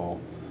Cannonball.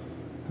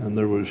 And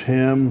there was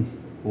him,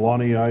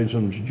 Lonnie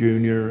Eisens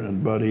Jr.,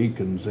 and Bud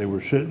Eakins. They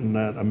were sitting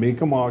at a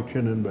Meekum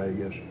auction in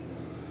Vegas.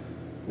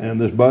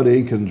 And this Bud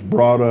Eakins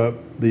brought up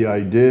the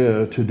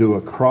idea to do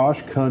a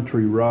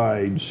cross-country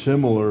ride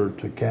similar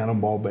to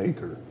Cannonball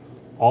Baker,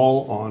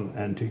 all on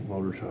antique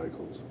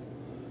motorcycles.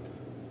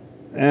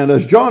 And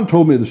as John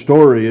told me the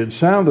story, it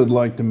sounded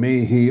like to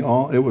me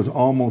it was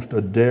almost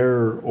a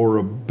dare or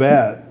a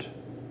bet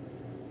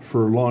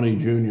for Lonnie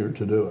Jr.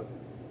 to do it.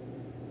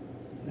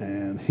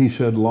 And he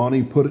said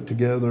Lonnie put it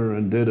together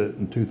and did it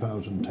in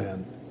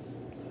 2010.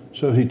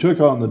 So he took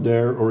on the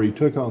dare or he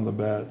took on the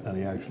bet and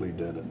he actually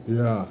did it.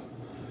 Yeah,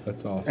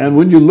 that's awesome. And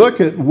when you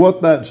look at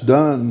what that's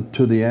done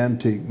to the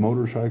antique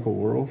motorcycle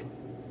world,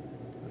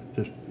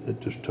 it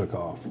just took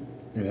off.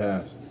 It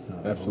has.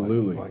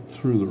 Absolutely. Like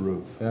through the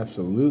roof.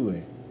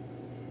 Absolutely.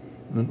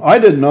 And I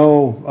didn't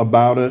know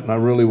about it, and I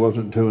really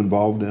wasn't too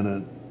involved in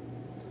it.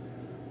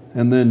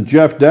 And then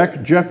Jeff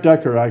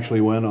Decker actually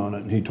went on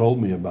it, and he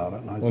told me about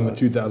it. And I On the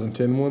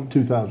 2010 one?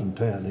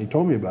 2010. He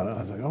told me about it.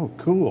 I was like, oh,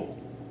 cool.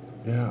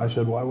 Yeah. I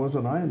said, why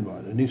wasn't I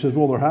invited? And he says,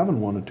 well, they're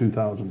having one in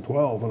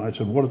 2012. And I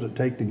said, what does it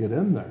take to get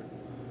in there?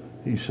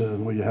 He says,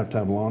 well, you have to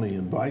have Lonnie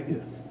invite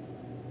you.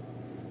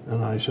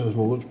 And I says,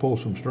 well, let's pull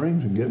some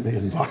strings and get me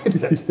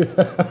invited.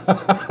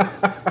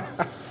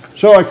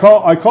 So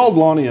I called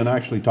Lonnie and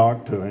actually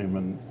talked to him,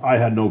 and I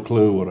had no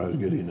clue what I was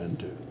getting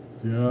into.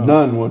 Yeah.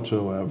 None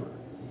whatsoever.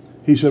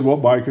 He said,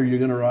 "What bike are you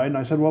going to ride?" And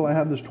I said, "Well, I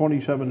have this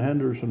 27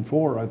 Henderson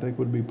 4 I think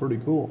would be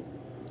pretty cool."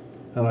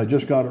 And I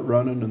just got it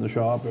running in the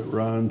shop. It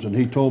runs. And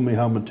he told me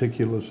how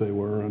meticulous they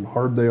were and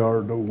hard they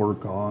are to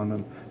work on.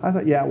 And I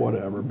thought, yeah,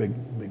 whatever, big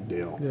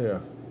deal. Yeah.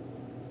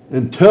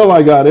 Until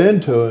I got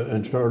into it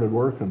and started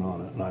working on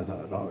it. And I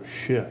thought, oh,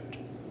 shit.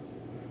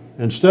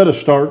 Instead of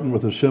starting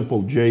with a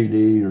simple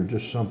JD or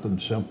just something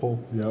simple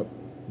Yep.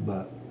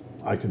 that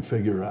I could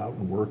figure out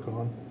and work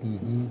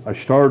on, I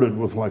started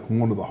with like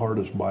one of the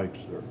hardest bikes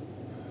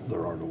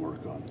there are to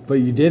work on.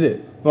 But you did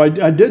it But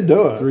I did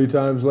do it. 3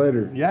 times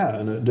later. Yeah,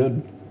 and it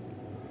did.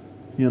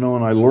 You know,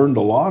 and I learned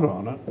a lot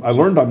on it. I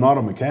learned I'm not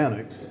a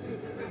mechanic.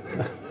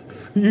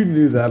 You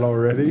knew that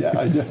already. Yeah,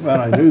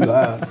 I knew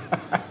that.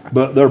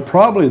 But they're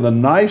probably the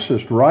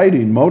nicest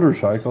riding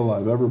motorcycle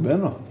I've ever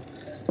been on.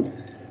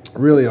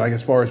 Really, like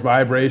as far as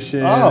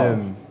vibration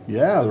and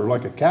yeah, they're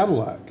like a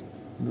Cadillac.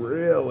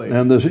 really.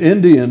 And this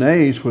Indian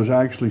Ace was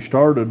actually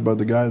started by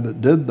the guy that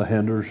did the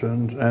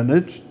Hendersons, and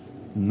it's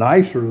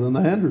nicer than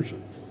the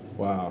Henderson.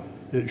 Wow.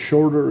 It's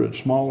shorter, it's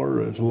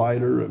smaller, it's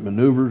lighter, it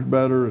maneuvers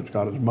better, it's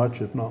got as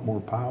much, if not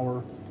more,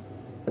 power.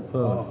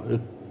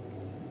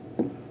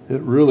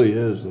 It really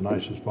is the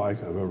nicest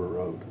bike I've ever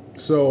rode.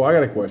 So I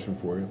got a question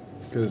for you,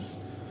 because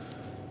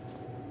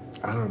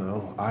I don't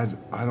know,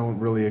 I don't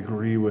really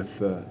agree with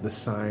the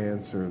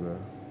science or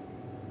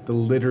the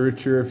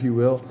literature, if you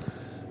will.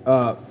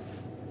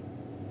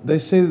 They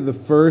say that the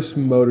first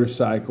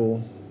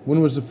motorcycle. When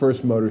was the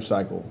first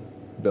motorcycle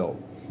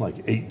built?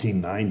 Like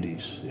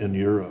 1890s in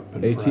Europe.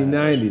 And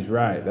 1890s,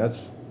 right?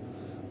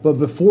 But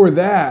before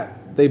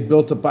that, they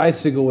built a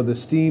bicycle with a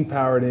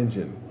steam-powered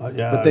engine.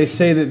 Yeah, But they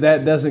say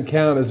that doesn't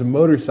count as a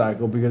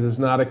motorcycle because it's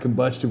not a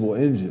combustible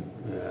engine.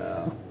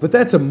 Yeah. But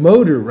that's a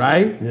motor,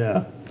 right?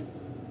 Yeah.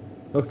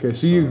 Okay,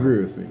 so you agree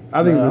with me.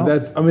 I think No.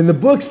 that's. I mean, the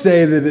books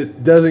say that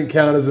it doesn't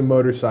count as a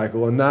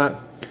motorcycle, and not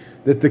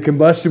that the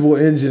combustible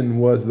engine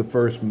was the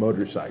first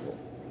motorcycle.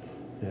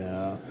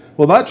 Yeah.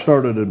 Well, that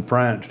started in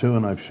France too,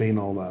 and I've seen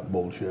all that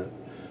bullshit.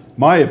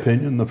 My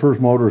opinion, the first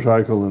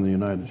motorcycle in the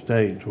United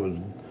States was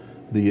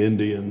the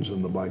Indians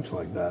and the bikes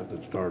like that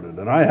started.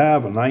 And I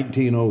have a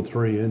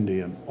 1903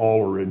 Indian,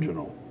 all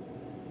original.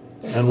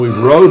 And we've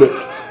rode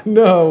it.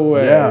 No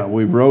way. Yeah,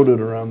 we've rode it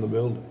around the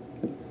building.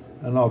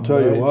 And I'll tell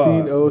you what.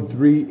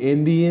 1903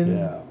 Indian.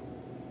 Yeah.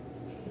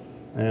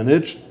 And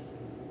it's,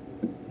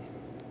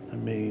 I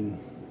mean,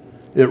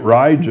 it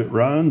rides, it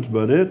runs,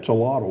 but it's a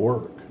lot of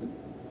work.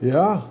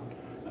 Yeah.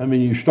 I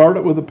mean, you start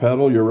it with a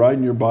pedal, you're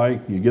riding your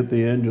bike, you get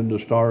the engine to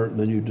start, and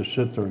then you just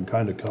sit there and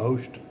kind of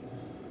coast.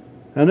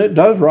 And it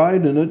does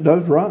ride and it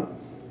does run.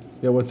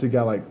 Yeah. What's it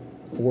got, like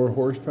 4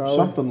 horsepower?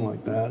 Something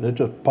like that. It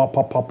just pop,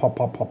 pop, pop, pop,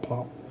 pop, pop,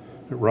 pop.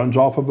 It runs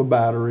off of a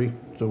battery,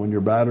 so when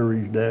your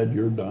battery's dead,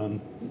 you're done.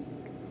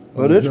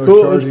 But there's it's no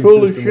cool. It's charging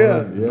cool as system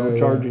on shit. it. Yeah, No yeah.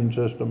 charging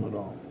system at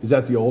all. Is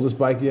that the oldest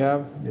bike you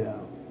have? Yeah.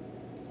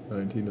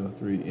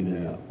 1903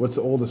 Indian. Yeah. What's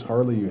the oldest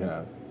Harley you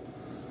have?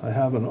 I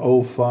have an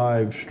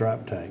 05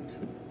 strap tank.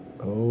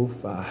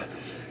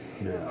 05.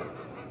 Yeah.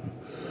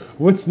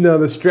 What's now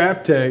the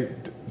strap tank?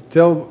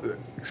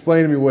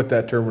 Explain to me what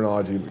that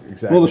terminology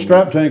exactly. Well, the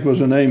strap tank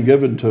was a name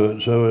given to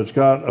it. So it's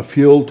got a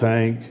fuel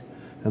tank,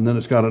 and then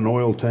it's got an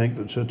oil tank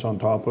that sits on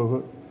top of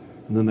it.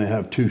 And then they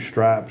have 2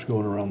 straps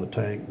going around the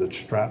tank that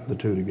strap the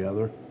 2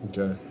 together.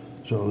 Okay.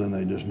 So then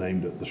they just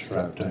named it the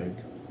strap Strap tank.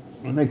 tank.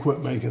 And they quit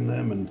making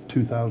them in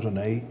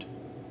 2008.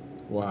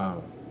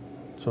 Wow.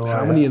 So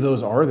How many of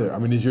those are there? I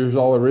mean, is yours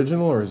all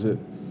original or is it?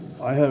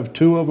 I have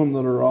 2 of them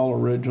that are all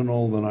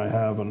original. Then I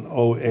have an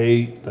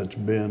 08 that's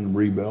been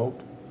rebuilt.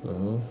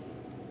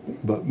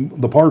 But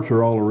the parts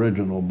are all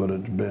original, but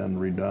it's been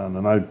redone.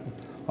 And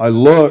I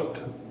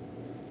looked,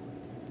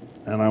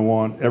 and I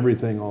want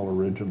everything all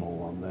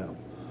original on them.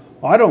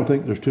 I don't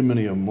think there's too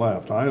many of them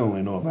left. I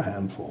only know of a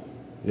handful.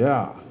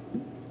 Yeah.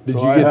 Did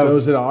So you I get have-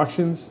 those at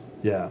auctions?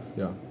 Yeah.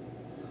 Yeah.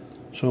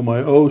 So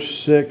my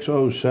 06,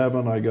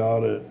 07, I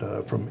got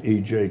it from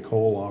E.J.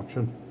 Cole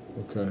auction.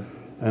 Okay.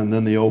 And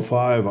then the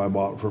 05 I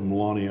bought from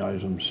Lonnie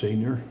Eisen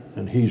Sr.,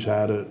 and he's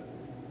had it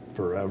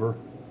forever.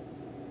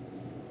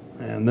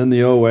 And then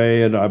the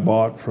 08 I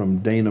bought from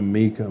Dana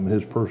Meekum,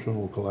 his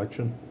personal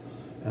collection,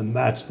 and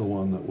that's the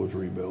one that was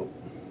rebuilt.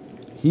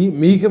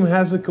 Meekum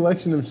has a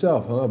collection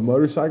himself, huh? Of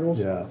motorcycles?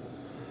 Yeah.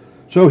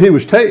 So he had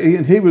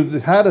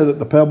it at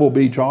the Pebble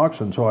Beach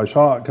auction, so I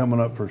saw it coming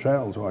up for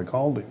sale, so I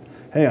called him.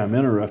 Hey, I'm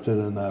interested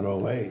in that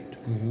 08.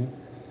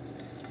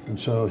 And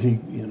so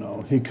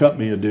he cut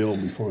me a deal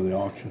before the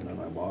auction, and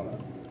I bought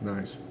it.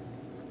 Nice.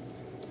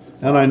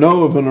 And I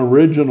know of an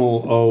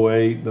original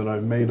 08 that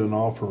I've made an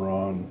offer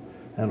on,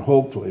 and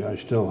hopefully I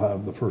still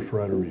have the first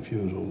right of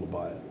refusal to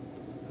buy it.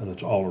 And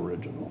it's all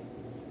original.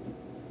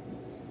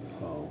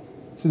 So,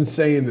 It's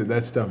insane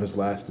that stuff has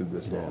lasted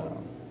this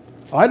long.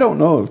 I don't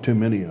know of too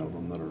many of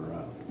them that are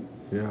out.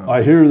 Yeah.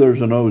 I hear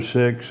there's an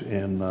 06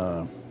 in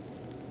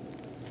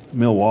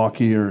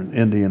Milwaukee or in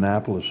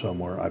Indianapolis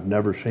somewhere. I've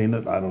never seen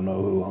it. I don't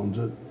know who owns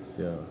it.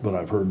 Yeah. But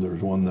I've heard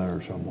there's one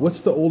there somewhere.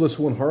 What's the oldest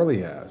one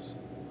Harley has?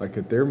 Like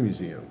at their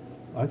museum?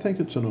 I think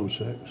it's an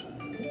 06.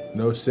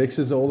 No, 06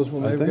 is the oldest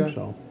one I they've think got?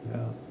 so,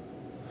 yeah.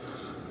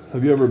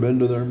 Have you ever been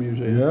to their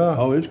museum? Yeah.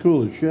 Oh, it's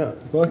cool as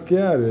shit. Fuck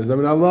yeah, it is. I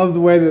mean, I love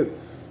the way that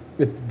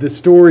the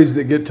stories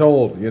that get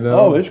told, you know?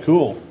 Oh, it's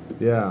cool.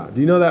 Yeah.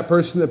 Do you know that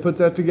person that put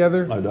that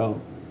together? I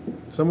don't.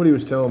 Somebody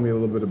was telling me a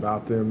little bit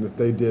about them, that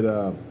they did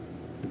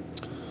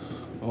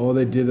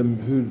they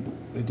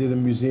did a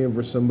museum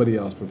for somebody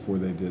else before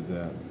they did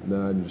that.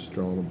 Now I'm just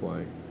drawing a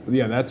blank. But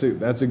yeah, that's a good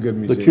The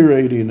museum.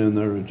 curating in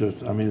there is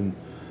just, I mean,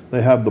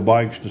 they have the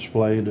bikes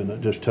displayed and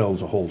it just tells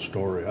the whole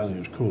story. I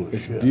think it's cool as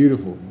It's shit.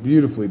 beautiful,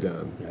 beautifully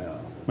done. Yeah.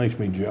 Makes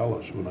me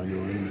jealous when I go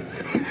in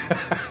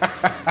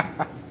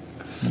there.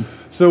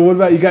 So what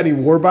about, you got any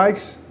war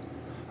bikes?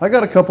 I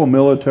got a couple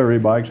military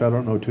bikes. I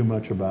don't know too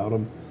much about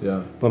them,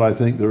 Yeah, but I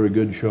think they're a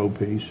good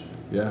showpiece.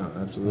 yeah,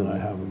 And absolutely. I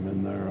have them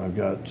in there. I've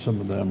got some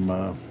of them,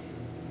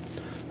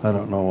 I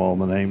don't know all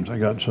the names. I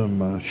got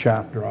some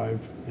shaft drive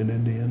in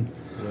Indian,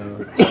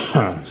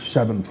 Yeah.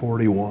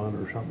 741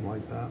 or something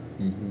like that.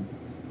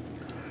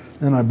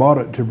 And I bought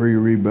it to be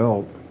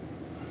rebuilt.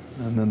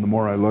 And then the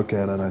more I look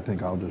at it, I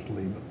think I'll just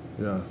leave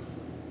it. Yeah.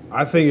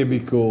 I think it'd be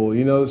cool.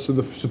 You know, so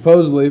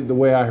supposedly, the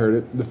way I heard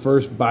it, the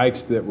first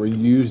bikes that were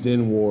used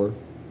in war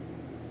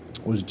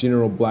was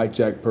General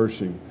Blackjack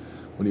Pershing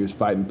when he was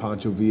fighting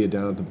Pancho Villa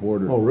down at the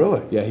border. Oh,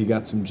 really? Yeah, he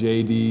got some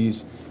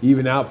JDs,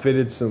 even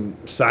outfitted some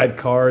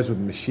sidecars with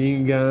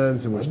machine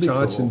guns and was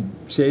That'd be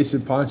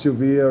chasing Pancho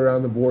Villa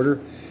around the border.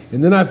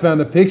 And then I found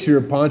a picture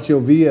of Pancho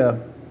Villa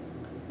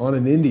on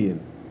an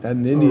Indian, at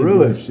an Indian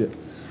really? dealership.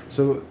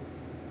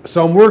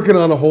 So I'm working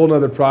on a whole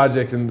nother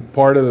project and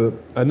part of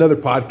another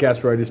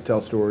podcast where I just tell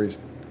stories.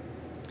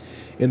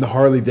 In the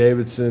Harley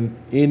Davidson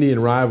Indian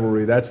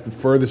rivalry, that's the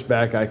furthest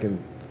back I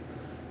can,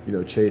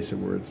 chase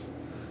him, where it's,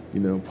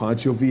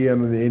 Pancho Villa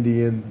on the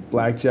Indian,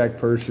 Blackjack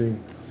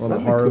Pershing on That'd the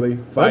be Harley,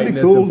 cool. fighting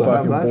That'd be cool at the to have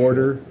fucking that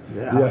border. shit.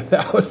 Yeah.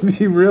 That would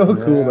be real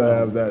cool to Yeah.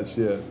 have that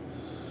shit.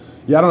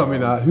 Yeah, I don't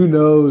mean, who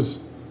knows,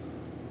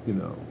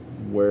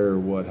 where or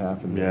what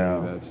happened to Yeah.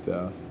 any of that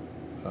stuff.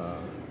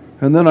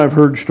 And then I've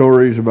heard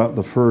stories about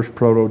the first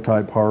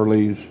prototype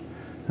Harleys,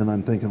 and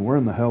I'm thinking, where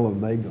in the hell have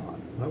they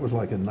gone? That was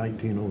like in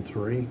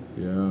 1903.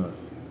 Yeah.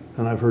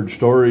 And I've heard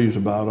stories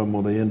about them.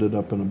 Well, they ended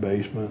up in a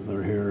basement.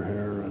 They're here,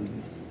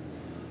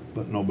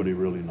 but nobody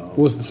really knows.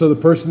 Well, so the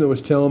person that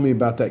was telling me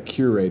about that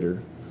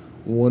curator,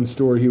 one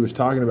story he was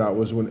talking about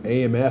was when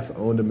AMF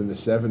owned them in the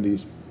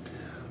 70s.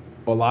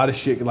 A lot of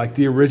shit, like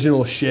the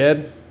original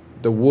shed,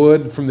 the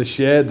wood from the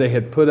shed, they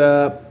had put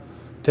up,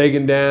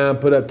 taken down,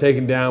 put up,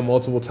 taken down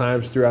multiple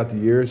times throughout the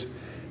years.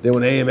 Then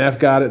when AMF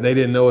got it, they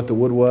didn't know what the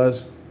wood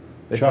was.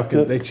 They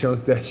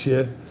chunked that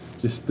shit,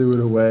 just threw it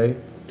away.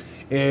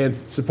 And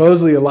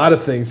supposedly a lot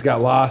of things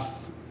got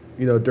lost,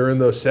 during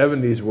those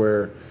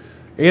 70s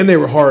and they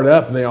were hard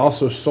up, and they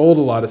also sold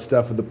a lot of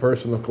stuff of the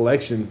personal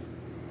collection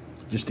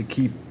just to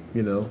keep,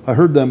 I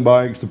heard them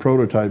bikes, the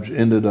prototypes,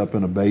 ended up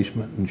in a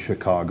basement in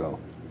Chicago.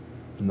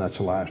 And that's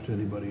the last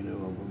anybody knew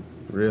of them.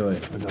 Really?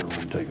 I gotta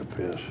run take a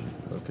piss.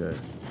 Okay.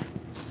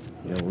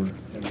 Yeah,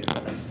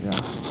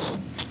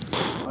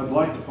 I'd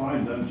like to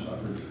find them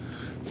suckers.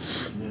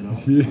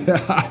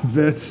 Yeah, I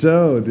bet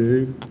so,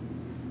 dude.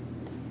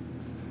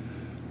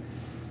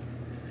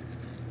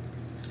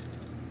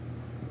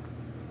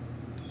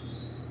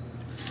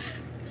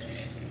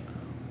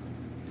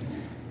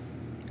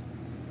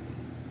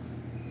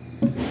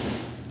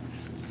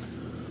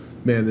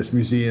 Man, this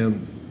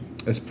museum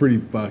is pretty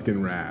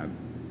fucking rad.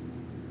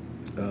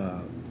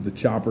 The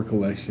chopper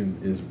collection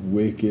is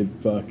wicked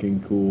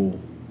fucking cool.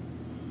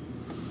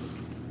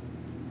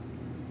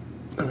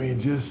 I mean,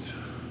 it's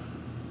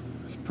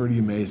pretty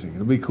amazing.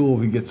 It'll be cool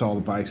if he gets all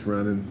the bikes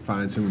running,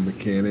 finds him a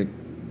mechanic,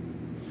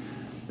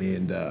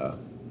 and,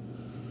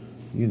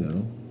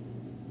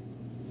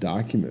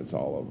 documents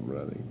all of them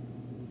running.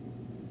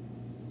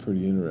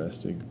 Pretty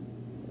interesting.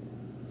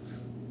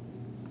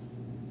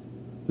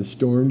 The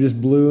storm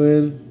just blew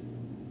in.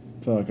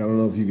 Fuck, I don't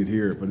know if you could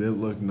hear it, but it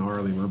looked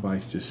gnarly. My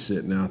bike's just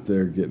sitting out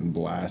there getting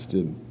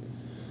blasted.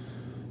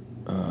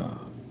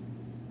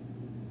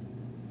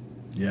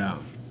 Yeah.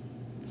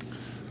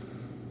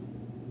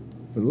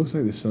 But it looks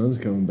like the sun's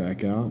coming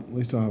back out. At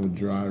least I'll have a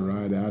dry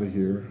ride out of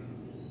here.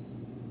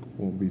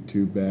 Won't be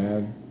too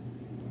bad.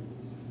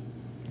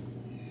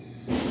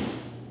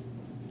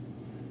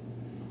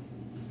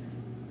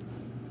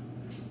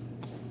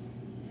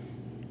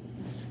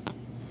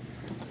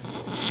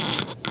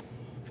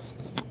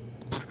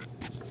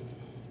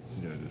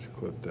 Yeah, just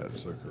clip that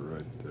sucker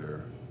right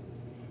there.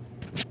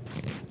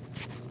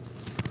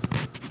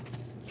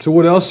 So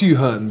what else are you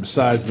hunting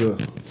besides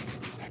the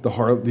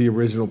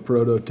original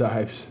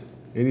prototypes?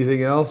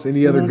 Anything else?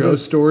 Any other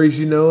ghost stories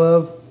you know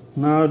of?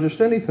 No, just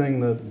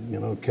anything that,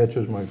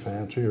 catches my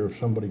fancy, or if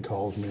somebody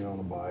calls me on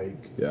a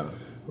bike. Yeah.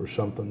 Or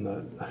something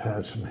that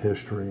has some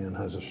history and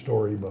has a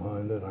story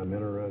behind it, I'm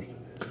interested in.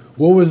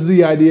 What was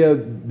the idea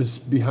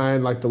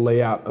behind like the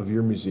layout of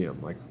your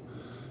museum? Like,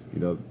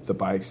 the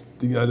bikes.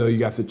 I know you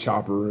got the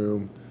chopper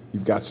room.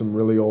 You've got some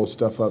really old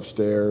stuff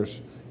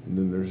upstairs. And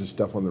then there's the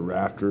stuff on the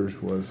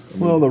rafters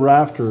Well, the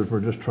rafters, we're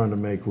just trying to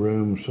make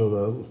room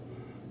so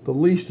the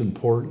least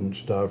important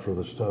stuff or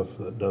the stuff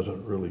that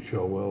doesn't really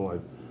show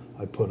well,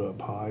 I put up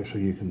high so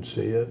you can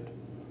see it.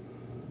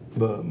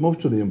 But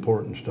most of the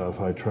important stuff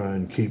I try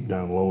and keep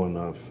down low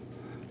enough.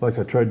 Like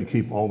I tried to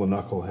keep all the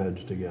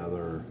knuckleheads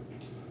together.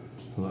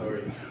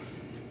 Sorry.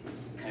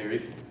 Hey,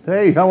 Rick.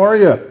 Hey, how are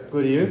you?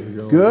 Good,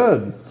 you?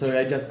 Good. Sorry,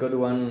 I just got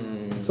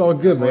one. It's all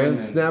good, man.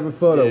 appointment. Snap a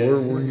photo.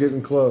 Yeah. We're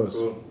getting close.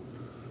 Cool.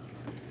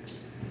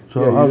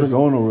 So Yeah, how's it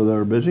going over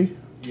there? Busy?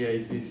 Yeah,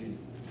 it's busy.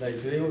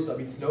 Like today was a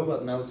bit slow,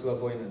 but now 2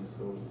 appointments,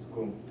 so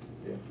cool.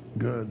 Yeah.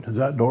 Good. Is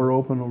that door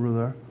open over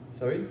there?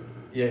 Sorry?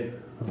 Yeah.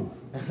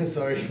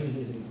 Sorry.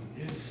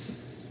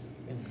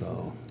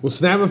 No. Well,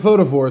 snap a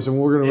photo for us, and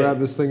we're gonna Yeah. wrap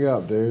this thing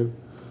up, dude.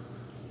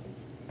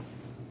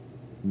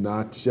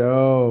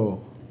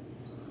 Nacho.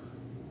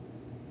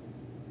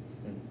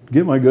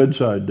 Get my good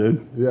side,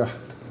 dude. Yeah.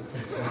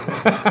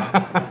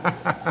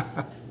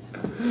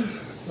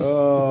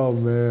 Oh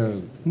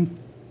man.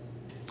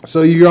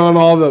 So you're on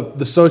all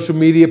the social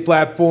media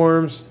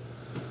platforms.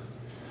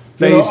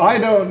 You know, Facebook. I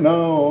don't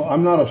know.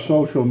 I'm not a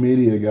social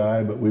media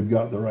guy, but we've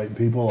got the right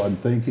people. I'm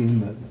thinking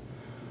that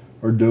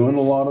are doing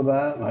a lot of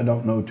that. I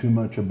don't know too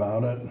much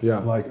about it. Yeah.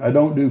 Like I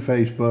don't do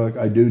Facebook.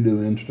 I do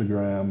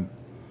Instagram.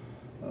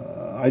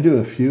 I do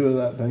a few of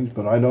that things,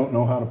 but I don't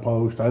know how to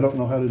post. I don't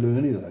know how to do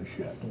any of that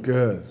shit.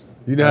 Good.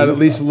 You know how to at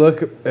least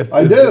look at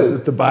I do.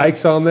 at the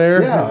bikes on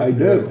there? Yeah, I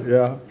do.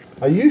 Yeah.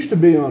 I used to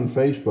be on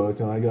Facebook,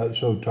 and I got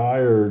so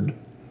tired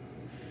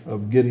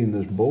of getting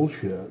this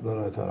bullshit that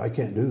I thought I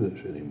can't do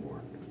this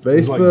anymore. It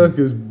was like- Facebook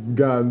has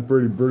gotten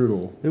pretty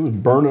brutal. It was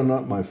burning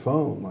up my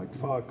phone. Like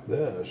fuck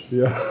this.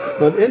 Yeah.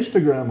 But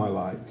Instagram I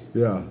like.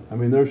 Yeah. I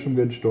mean, there's some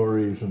good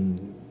stories,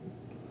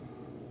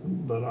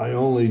 but I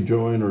only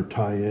join or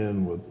tie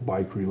in with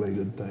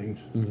bike-related things.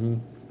 Mm-hmm.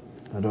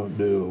 I don't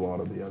do a lot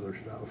of the other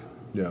stuff,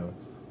 Yeah.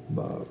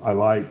 but I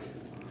like,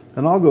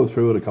 and I'll go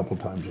through it a couple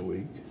times a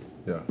week.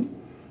 Yeah.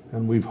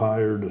 And we've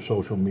hired a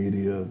social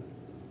media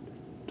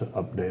to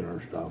update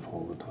our stuff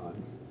all the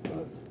time,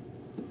 but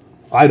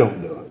I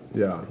don't do it.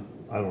 Yeah.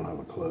 I don't have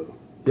a clue.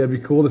 Yeah, it'd be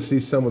cool to see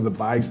some of the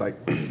bikes, like,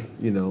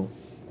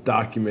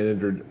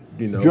 documented or,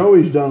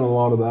 Joey's done a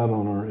lot of that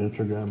on our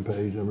Instagram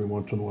page. Every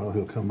once in a while,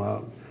 he'll come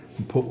out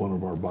and put one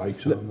of our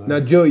bikes on there. Now,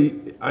 Joey,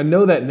 I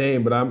know that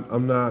name, but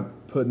I'm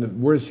not putting it.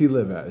 Where does he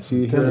live at? Is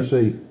he here?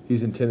 Tennessee.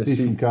 He's in He's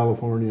Tennessee. from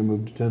California,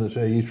 moved to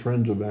Tennessee. He's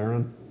friends of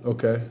Aaron.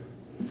 Okay.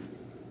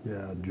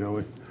 Yeah,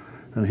 Joey.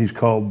 And he's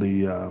called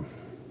the,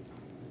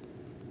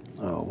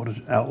 what is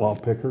it, Outlaw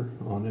Picker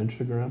on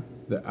Instagram.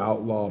 The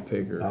Outlaw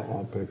Picker.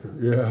 Outlaw Picker.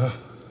 Yeah.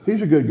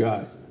 He's a good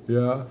guy.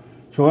 Yeah.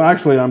 So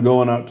actually, I'm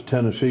going out to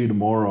Tennessee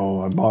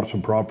tomorrow. I bought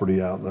some property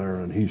out there,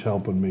 and he's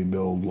helping me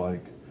build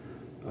like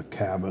a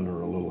cabin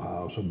or a little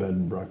house, a bed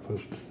and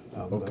breakfast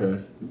out there.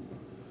 Okay.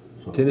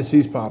 So,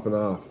 Tennessee's popping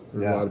off.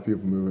 There's Yeah. a lot of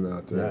people moving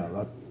out there.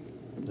 yeah,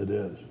 it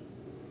is.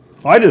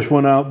 I just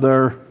went out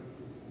there.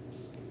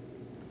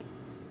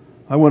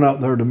 I went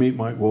out there to meet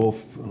Mike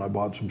Wolf, and I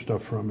bought some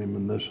stuff from him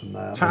and this and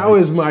that. How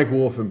is Mike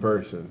Wolf in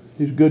person?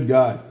 He's a good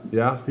guy.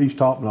 Yeah. He's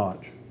top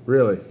notch.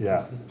 Really?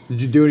 Yeah.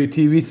 Did you do any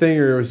TV thing,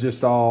 or it was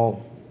just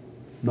all?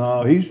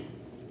 No, he's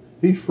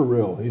for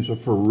real. He's a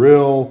for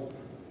real,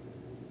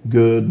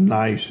 good,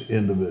 nice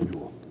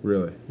individual.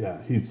 Really Yeah,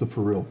 he's the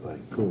for real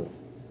thing. cool.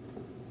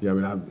 Yeah, I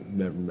mean, I've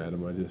never met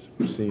him. I just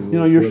seen. You know,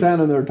 little you're clips.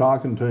 standing there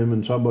talking to him,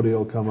 and somebody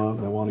will come up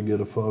and they want to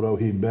get a photo.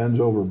 He bends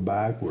over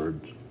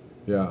backwards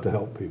Yeah. to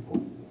help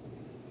people.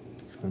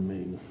 I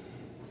mean,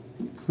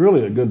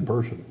 really a good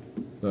person.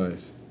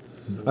 Nice.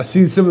 I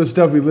seen some of the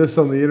stuff he lists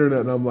on the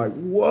internet, and I'm like,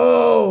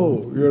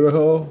 whoa,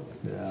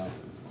 Yeah.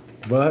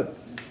 But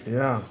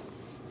yeah,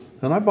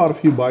 And I bought a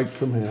few bikes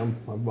from him.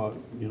 I bought,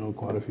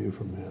 quite a few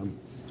from him.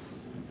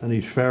 And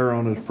he's fair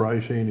on his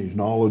pricing. He's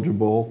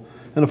knowledgeable.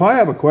 And if I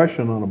have a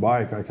question on a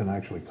bike, I can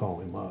actually call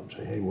him up and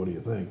say, hey, what do you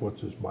think?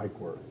 What's this bike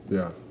worth?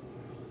 yeah,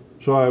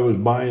 So I was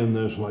buying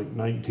this like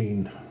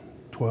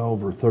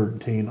 1912 or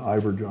 13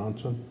 Ivor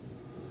Johnson.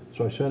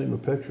 So I sent him a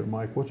picture.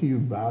 Mike, what do you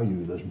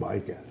value this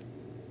bike at?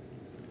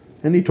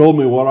 And he told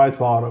me what I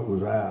thought it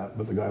was at,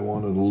 but the guy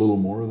wanted a little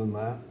more than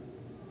that.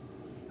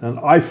 And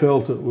I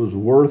felt it was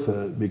worth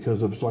it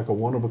because it's like a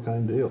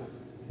one-of-a-kind deal.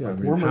 yeah. I Where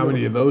mean, am I how gonna-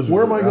 many of those?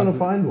 Where are am I there going out to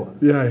there? find one?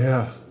 Yeah,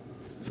 yeah.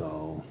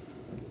 So,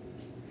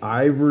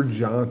 Ivor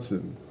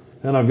Johnson.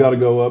 and I've got to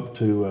go up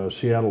to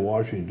Seattle,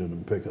 Washington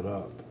and pick it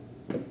up.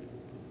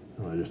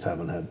 And I just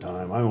haven't had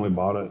time. I only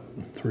bought it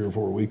 3 or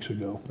 4 weeks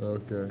ago.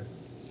 Okay.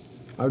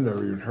 I've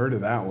never even heard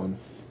of that one.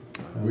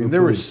 I mean, they're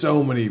there were pretty-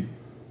 so many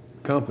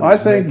companies. I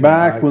think making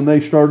back bikes. when they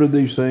started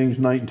these things,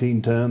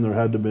 1910, there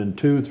had to have been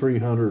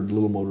 200-300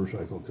 little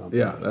motorcycle companies.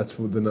 Yeah, that's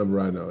what the number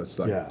I know. It's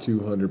like Yeah.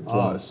 200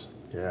 plus.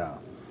 Yeah.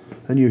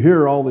 And you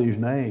hear all these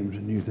names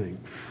and you think,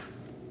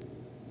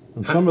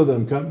 and some of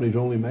them companies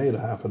only made a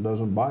half a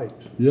dozen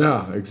bikes.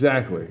 Yeah,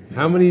 exactly.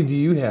 How many do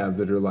you have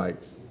that are like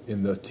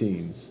in the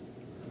teens?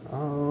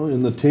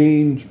 In the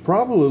teens,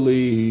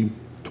 probably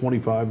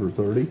 25 or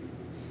 30.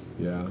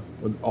 Yeah,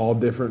 with all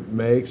different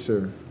makes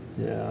or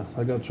Yeah,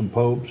 I got some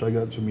Popes, I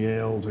got some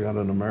Yales, I got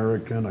an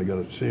American, I got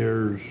a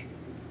Sears.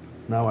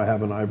 Now I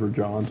have an Ivor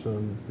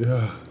Johnson.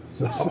 Yeah.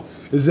 So,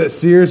 Is that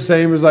Sears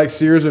same as like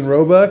Sears and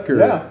Roebuck? Or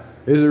Yeah.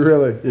 Is it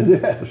really?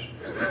 it is.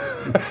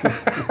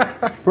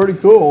 Pretty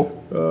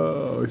cool.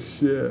 Oh,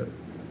 shit.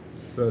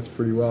 That's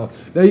pretty wild.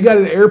 Now you got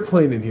an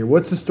airplane in here.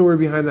 What's the story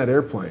behind that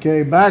airplane?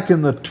 Okay, back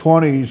in the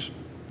 20s,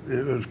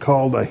 it was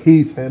called a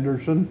Heath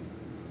Henderson.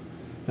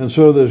 And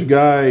so this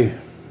guy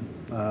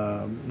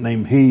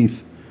named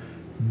Heath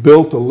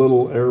built a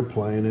little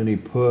airplane and he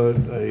put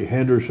a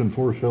Henderson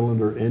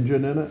 4-cylinder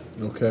engine in it.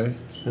 Okay.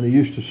 And he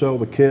used to sell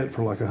the kit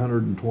for like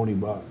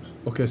 $120.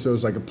 Okay, so it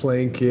was like a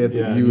plane kit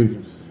Yeah, that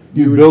you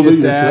you would build get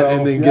it that yourself,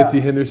 and then yeah. get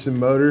the Henderson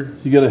motor.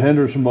 You get a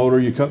Henderson motor,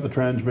 you cut the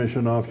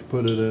transmission off, you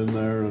put it in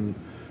there, and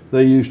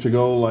they used to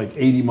go like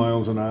 80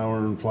 miles an hour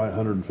and fly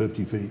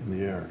 150 feet in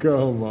the air.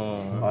 Come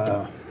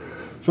on.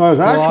 So I was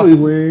Cloth actually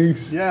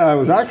wings. Yeah, I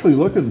was actually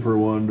looking for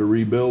one to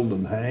rebuild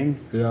and hang.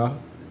 Yeah.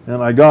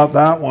 And I got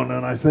that one,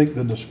 and I think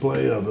the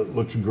display of it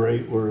looks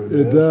great where it is.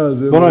 It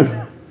does. It But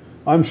looks-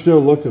 I'm still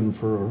looking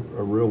for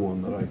a real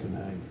one that I can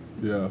hang.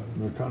 Yeah.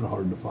 They're kind of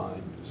hard to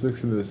find. I was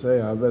fixing to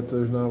say, I bet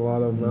there's not a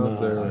lot of them out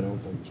No, there. I don't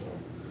think so.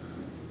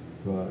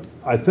 But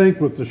I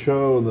think with the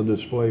show and the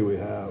display we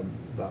have,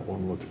 that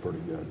one looks pretty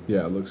good.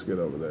 Yeah, it looks good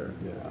over there.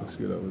 Yeah. Looks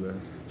good over there.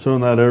 So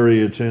in that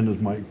area it's in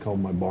is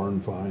called my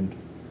barn find.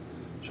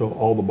 So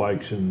all the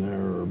bikes in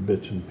there are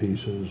bits and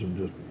pieces and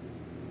just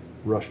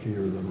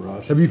rustier than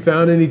rust. Have you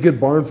found any good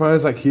barn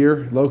finds like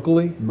here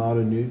locally? Not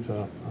in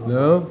Utah.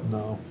 No?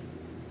 No.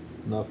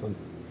 Nothing.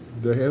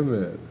 Damn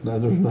it. No,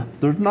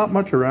 there's not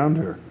much around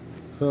here.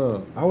 Huh.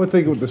 I would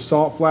think with the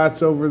salt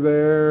flats over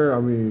there, I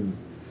mean,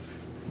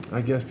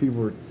 I guess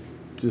people are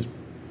just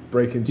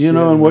breaking shit. You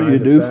know, and what you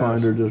grinding do fast.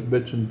 find are just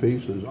bits and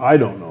pieces. I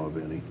don't know of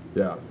any.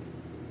 Yeah.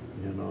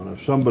 You know, and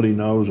if somebody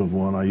knows of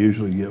one, I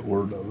usually get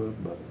word of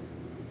it, but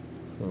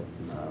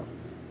no.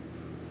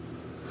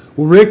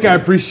 Well, Rick, I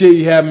appreciate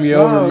you having me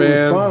over, No, it was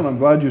man. fun. I'm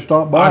glad you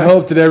stopped by. I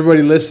hope that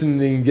everybody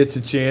listening gets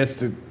a chance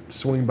to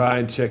swing by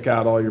and check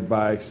out all your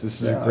bikes.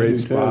 This is Yeah, a I great do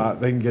spot.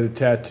 too. They can get a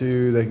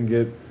tattoo. They can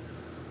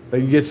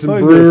get some Oh,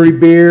 you brewery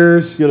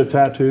beers. Get a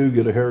tattoo,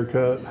 get a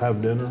haircut,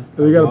 have dinner.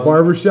 They got a have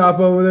barber shop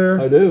over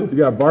there. I do. You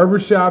got barber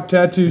shop,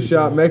 tattoo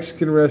shop,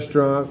 Mexican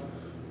restaurant,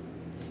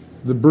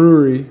 the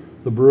brewery,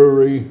 The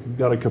brewery,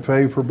 got a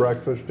cafe for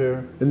breakfast there.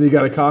 and then you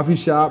got a coffee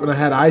shop. And I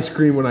had ice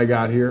cream when I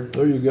got here.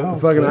 There you go. The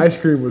fucking ice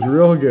cream was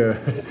real good.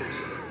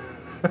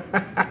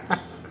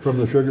 From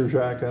the Sugar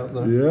Shack out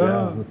there.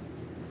 Yeah.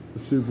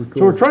 It's super cool.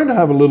 So we're trying to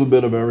have a little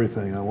bit of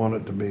everything. I want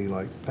it to be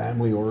like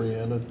family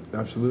oriented.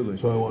 Absolutely.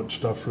 So I want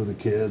stuff for the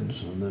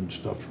kids and then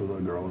stuff for the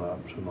grown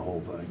ups and the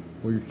whole thing.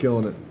 Well, you're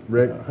killing it,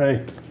 Rick.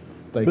 Hey,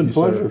 Thank been you, a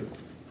pleasure. sir.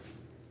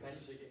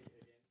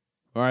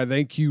 All right,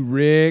 thank you,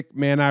 Rick.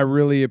 Man, I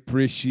really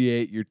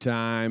appreciate your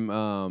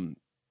time.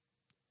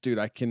 Dude,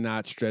 I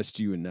cannot stress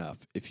to you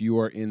enough. If you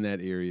are in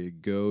that area,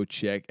 go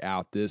check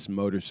out this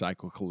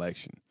motorcycle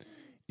collection.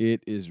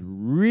 It is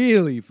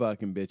really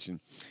fucking bitching.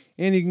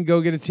 And you can go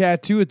get a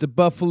tattoo at the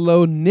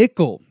Buffalo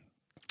Nickel.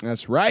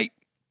 That's right.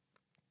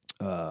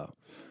 The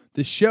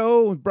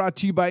show is brought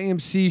to you by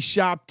MC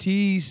Shop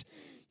Tees,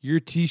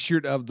 your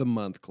T-shirt of the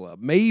month club.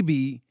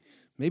 Maybe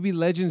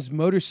Legends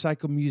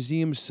Motorcycle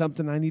Museum is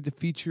something I need to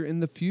feature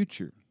in the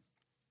future.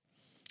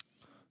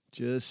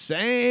 Just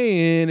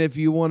saying, if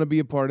you want to be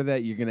a part of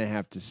that, you're going to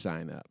have to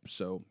sign up.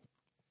 So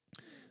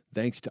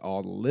thanks to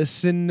all the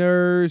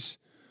listeners.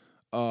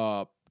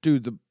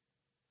 Dude,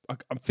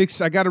 I'm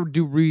fixed. I got to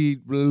do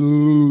read.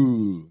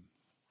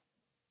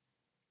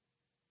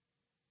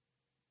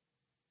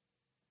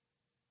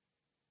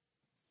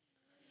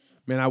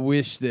 Man, I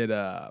wish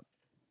that,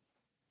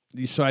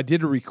 so I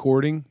did a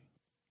recording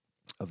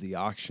of the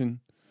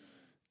auction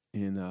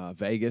in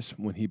Vegas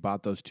when he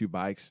bought those two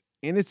bikes.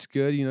 And it's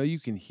good, you know, you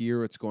can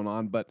hear what's going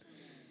on. But,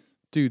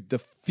 dude, the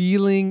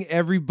feeling,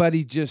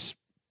 everybody just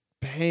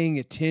paying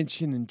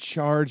attention and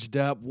charged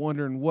up,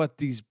 wondering what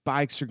these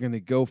bikes are going to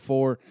go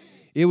for,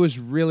 it was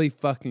really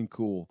fucking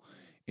cool.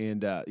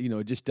 And, you know,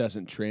 it just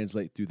doesn't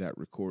translate through that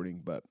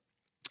recording. But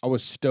I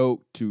was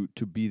stoked to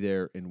be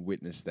there and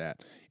witness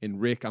that.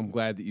 And, Rick, I'm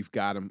glad that you've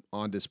got them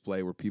on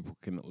display where people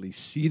can at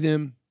least see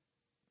them.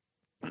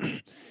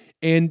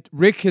 And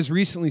Rick has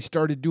recently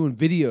started doing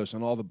videos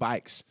on all the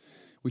bikes.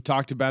 We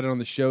talked about it on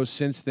the show.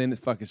 Since then,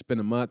 it's been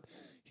a month.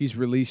 He's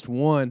released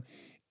one,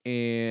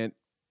 and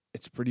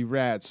it's pretty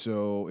rad.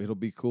 So it'll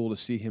be cool to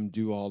see him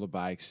do all the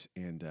bikes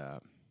and,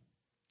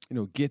 you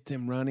know, get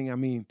them running. I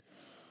mean,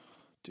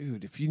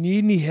 dude, if you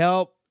need any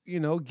help, you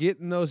know,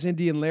 getting those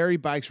Indian Larry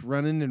bikes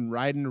running and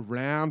riding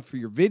around for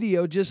your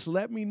video, just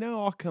let me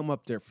know. I'll come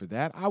up there for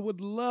that. I would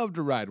love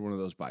to ride one of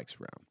those bikes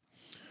around.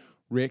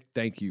 Rick,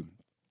 thank you.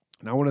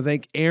 And I want to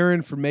thank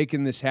Aaron for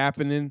making this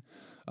happen.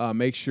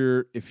 Make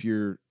sure if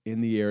you're in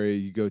the area,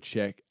 you go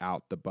check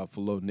out the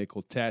Buffalo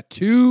Nickel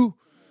Tattoo.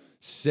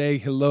 Say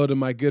hello to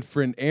my good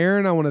friend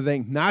Aaron. I want to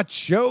thank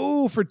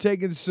Nacho for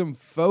taking some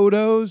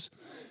photos.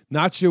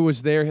 Nacho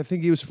was there. I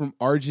think he was from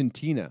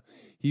Argentina.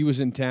 He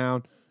was in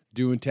town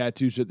doing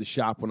tattoos at the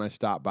shop when I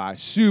stopped by.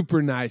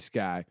 Super nice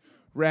guy.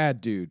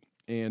 Rad dude.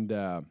 And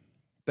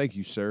thank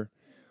you, sir.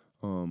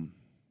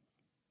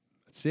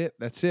 That's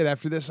it.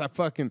 After this,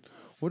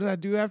 what did I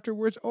do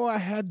afterwards? Oh, I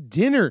had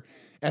dinner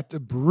at the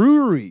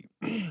brewery.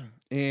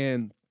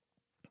 And,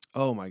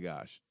 oh my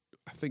gosh,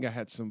 I think I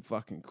had some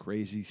fucking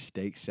crazy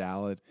steak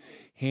salad.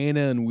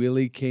 Hannah and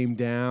Willie came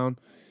down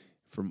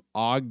from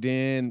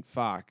Ogden.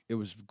 Fuck, it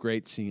was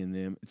great seeing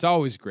them. It's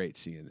always great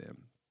seeing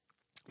them.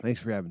 Thanks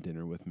for having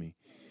dinner with me.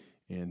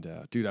 And,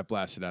 dude, I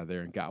blasted out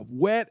there and got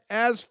wet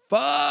as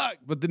fuck.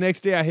 But the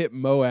next day I hit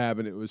Moab,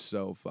 and it was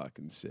so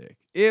fucking sick.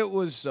 It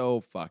was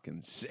so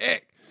fucking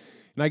sick.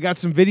 And I got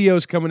some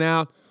videos coming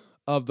out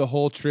of the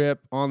whole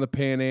trip on the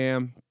Pan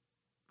Am.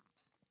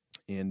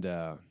 And,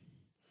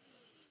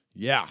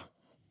 yeah.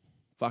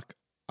 Fuck.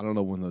 I don't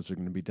know when those are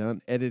going to be done.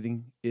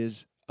 Editing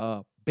is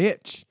a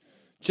bitch.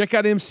 Check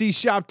out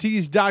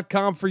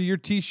mcshoptees.com for your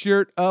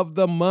T-shirt of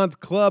the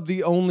month. Club,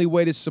 the only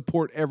way to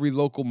support every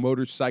local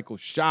motorcycle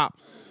shop.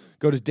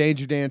 Go to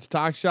Danger Dan's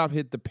Talk Shop,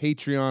 hit the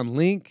Patreon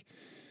link,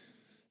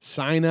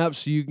 sign up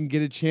so you can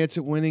get a chance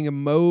at winning a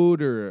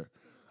motor,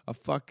 a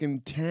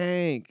fucking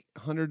tank,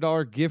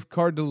 $100 gift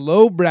card to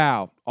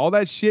Lowbrow. All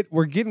that shit.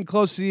 We're getting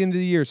close to the end of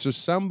the year, so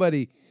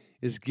somebody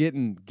is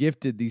getting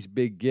gifted these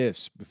big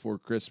gifts before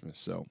Christmas.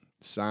 So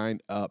sign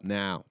up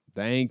now.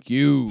 Thank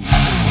you.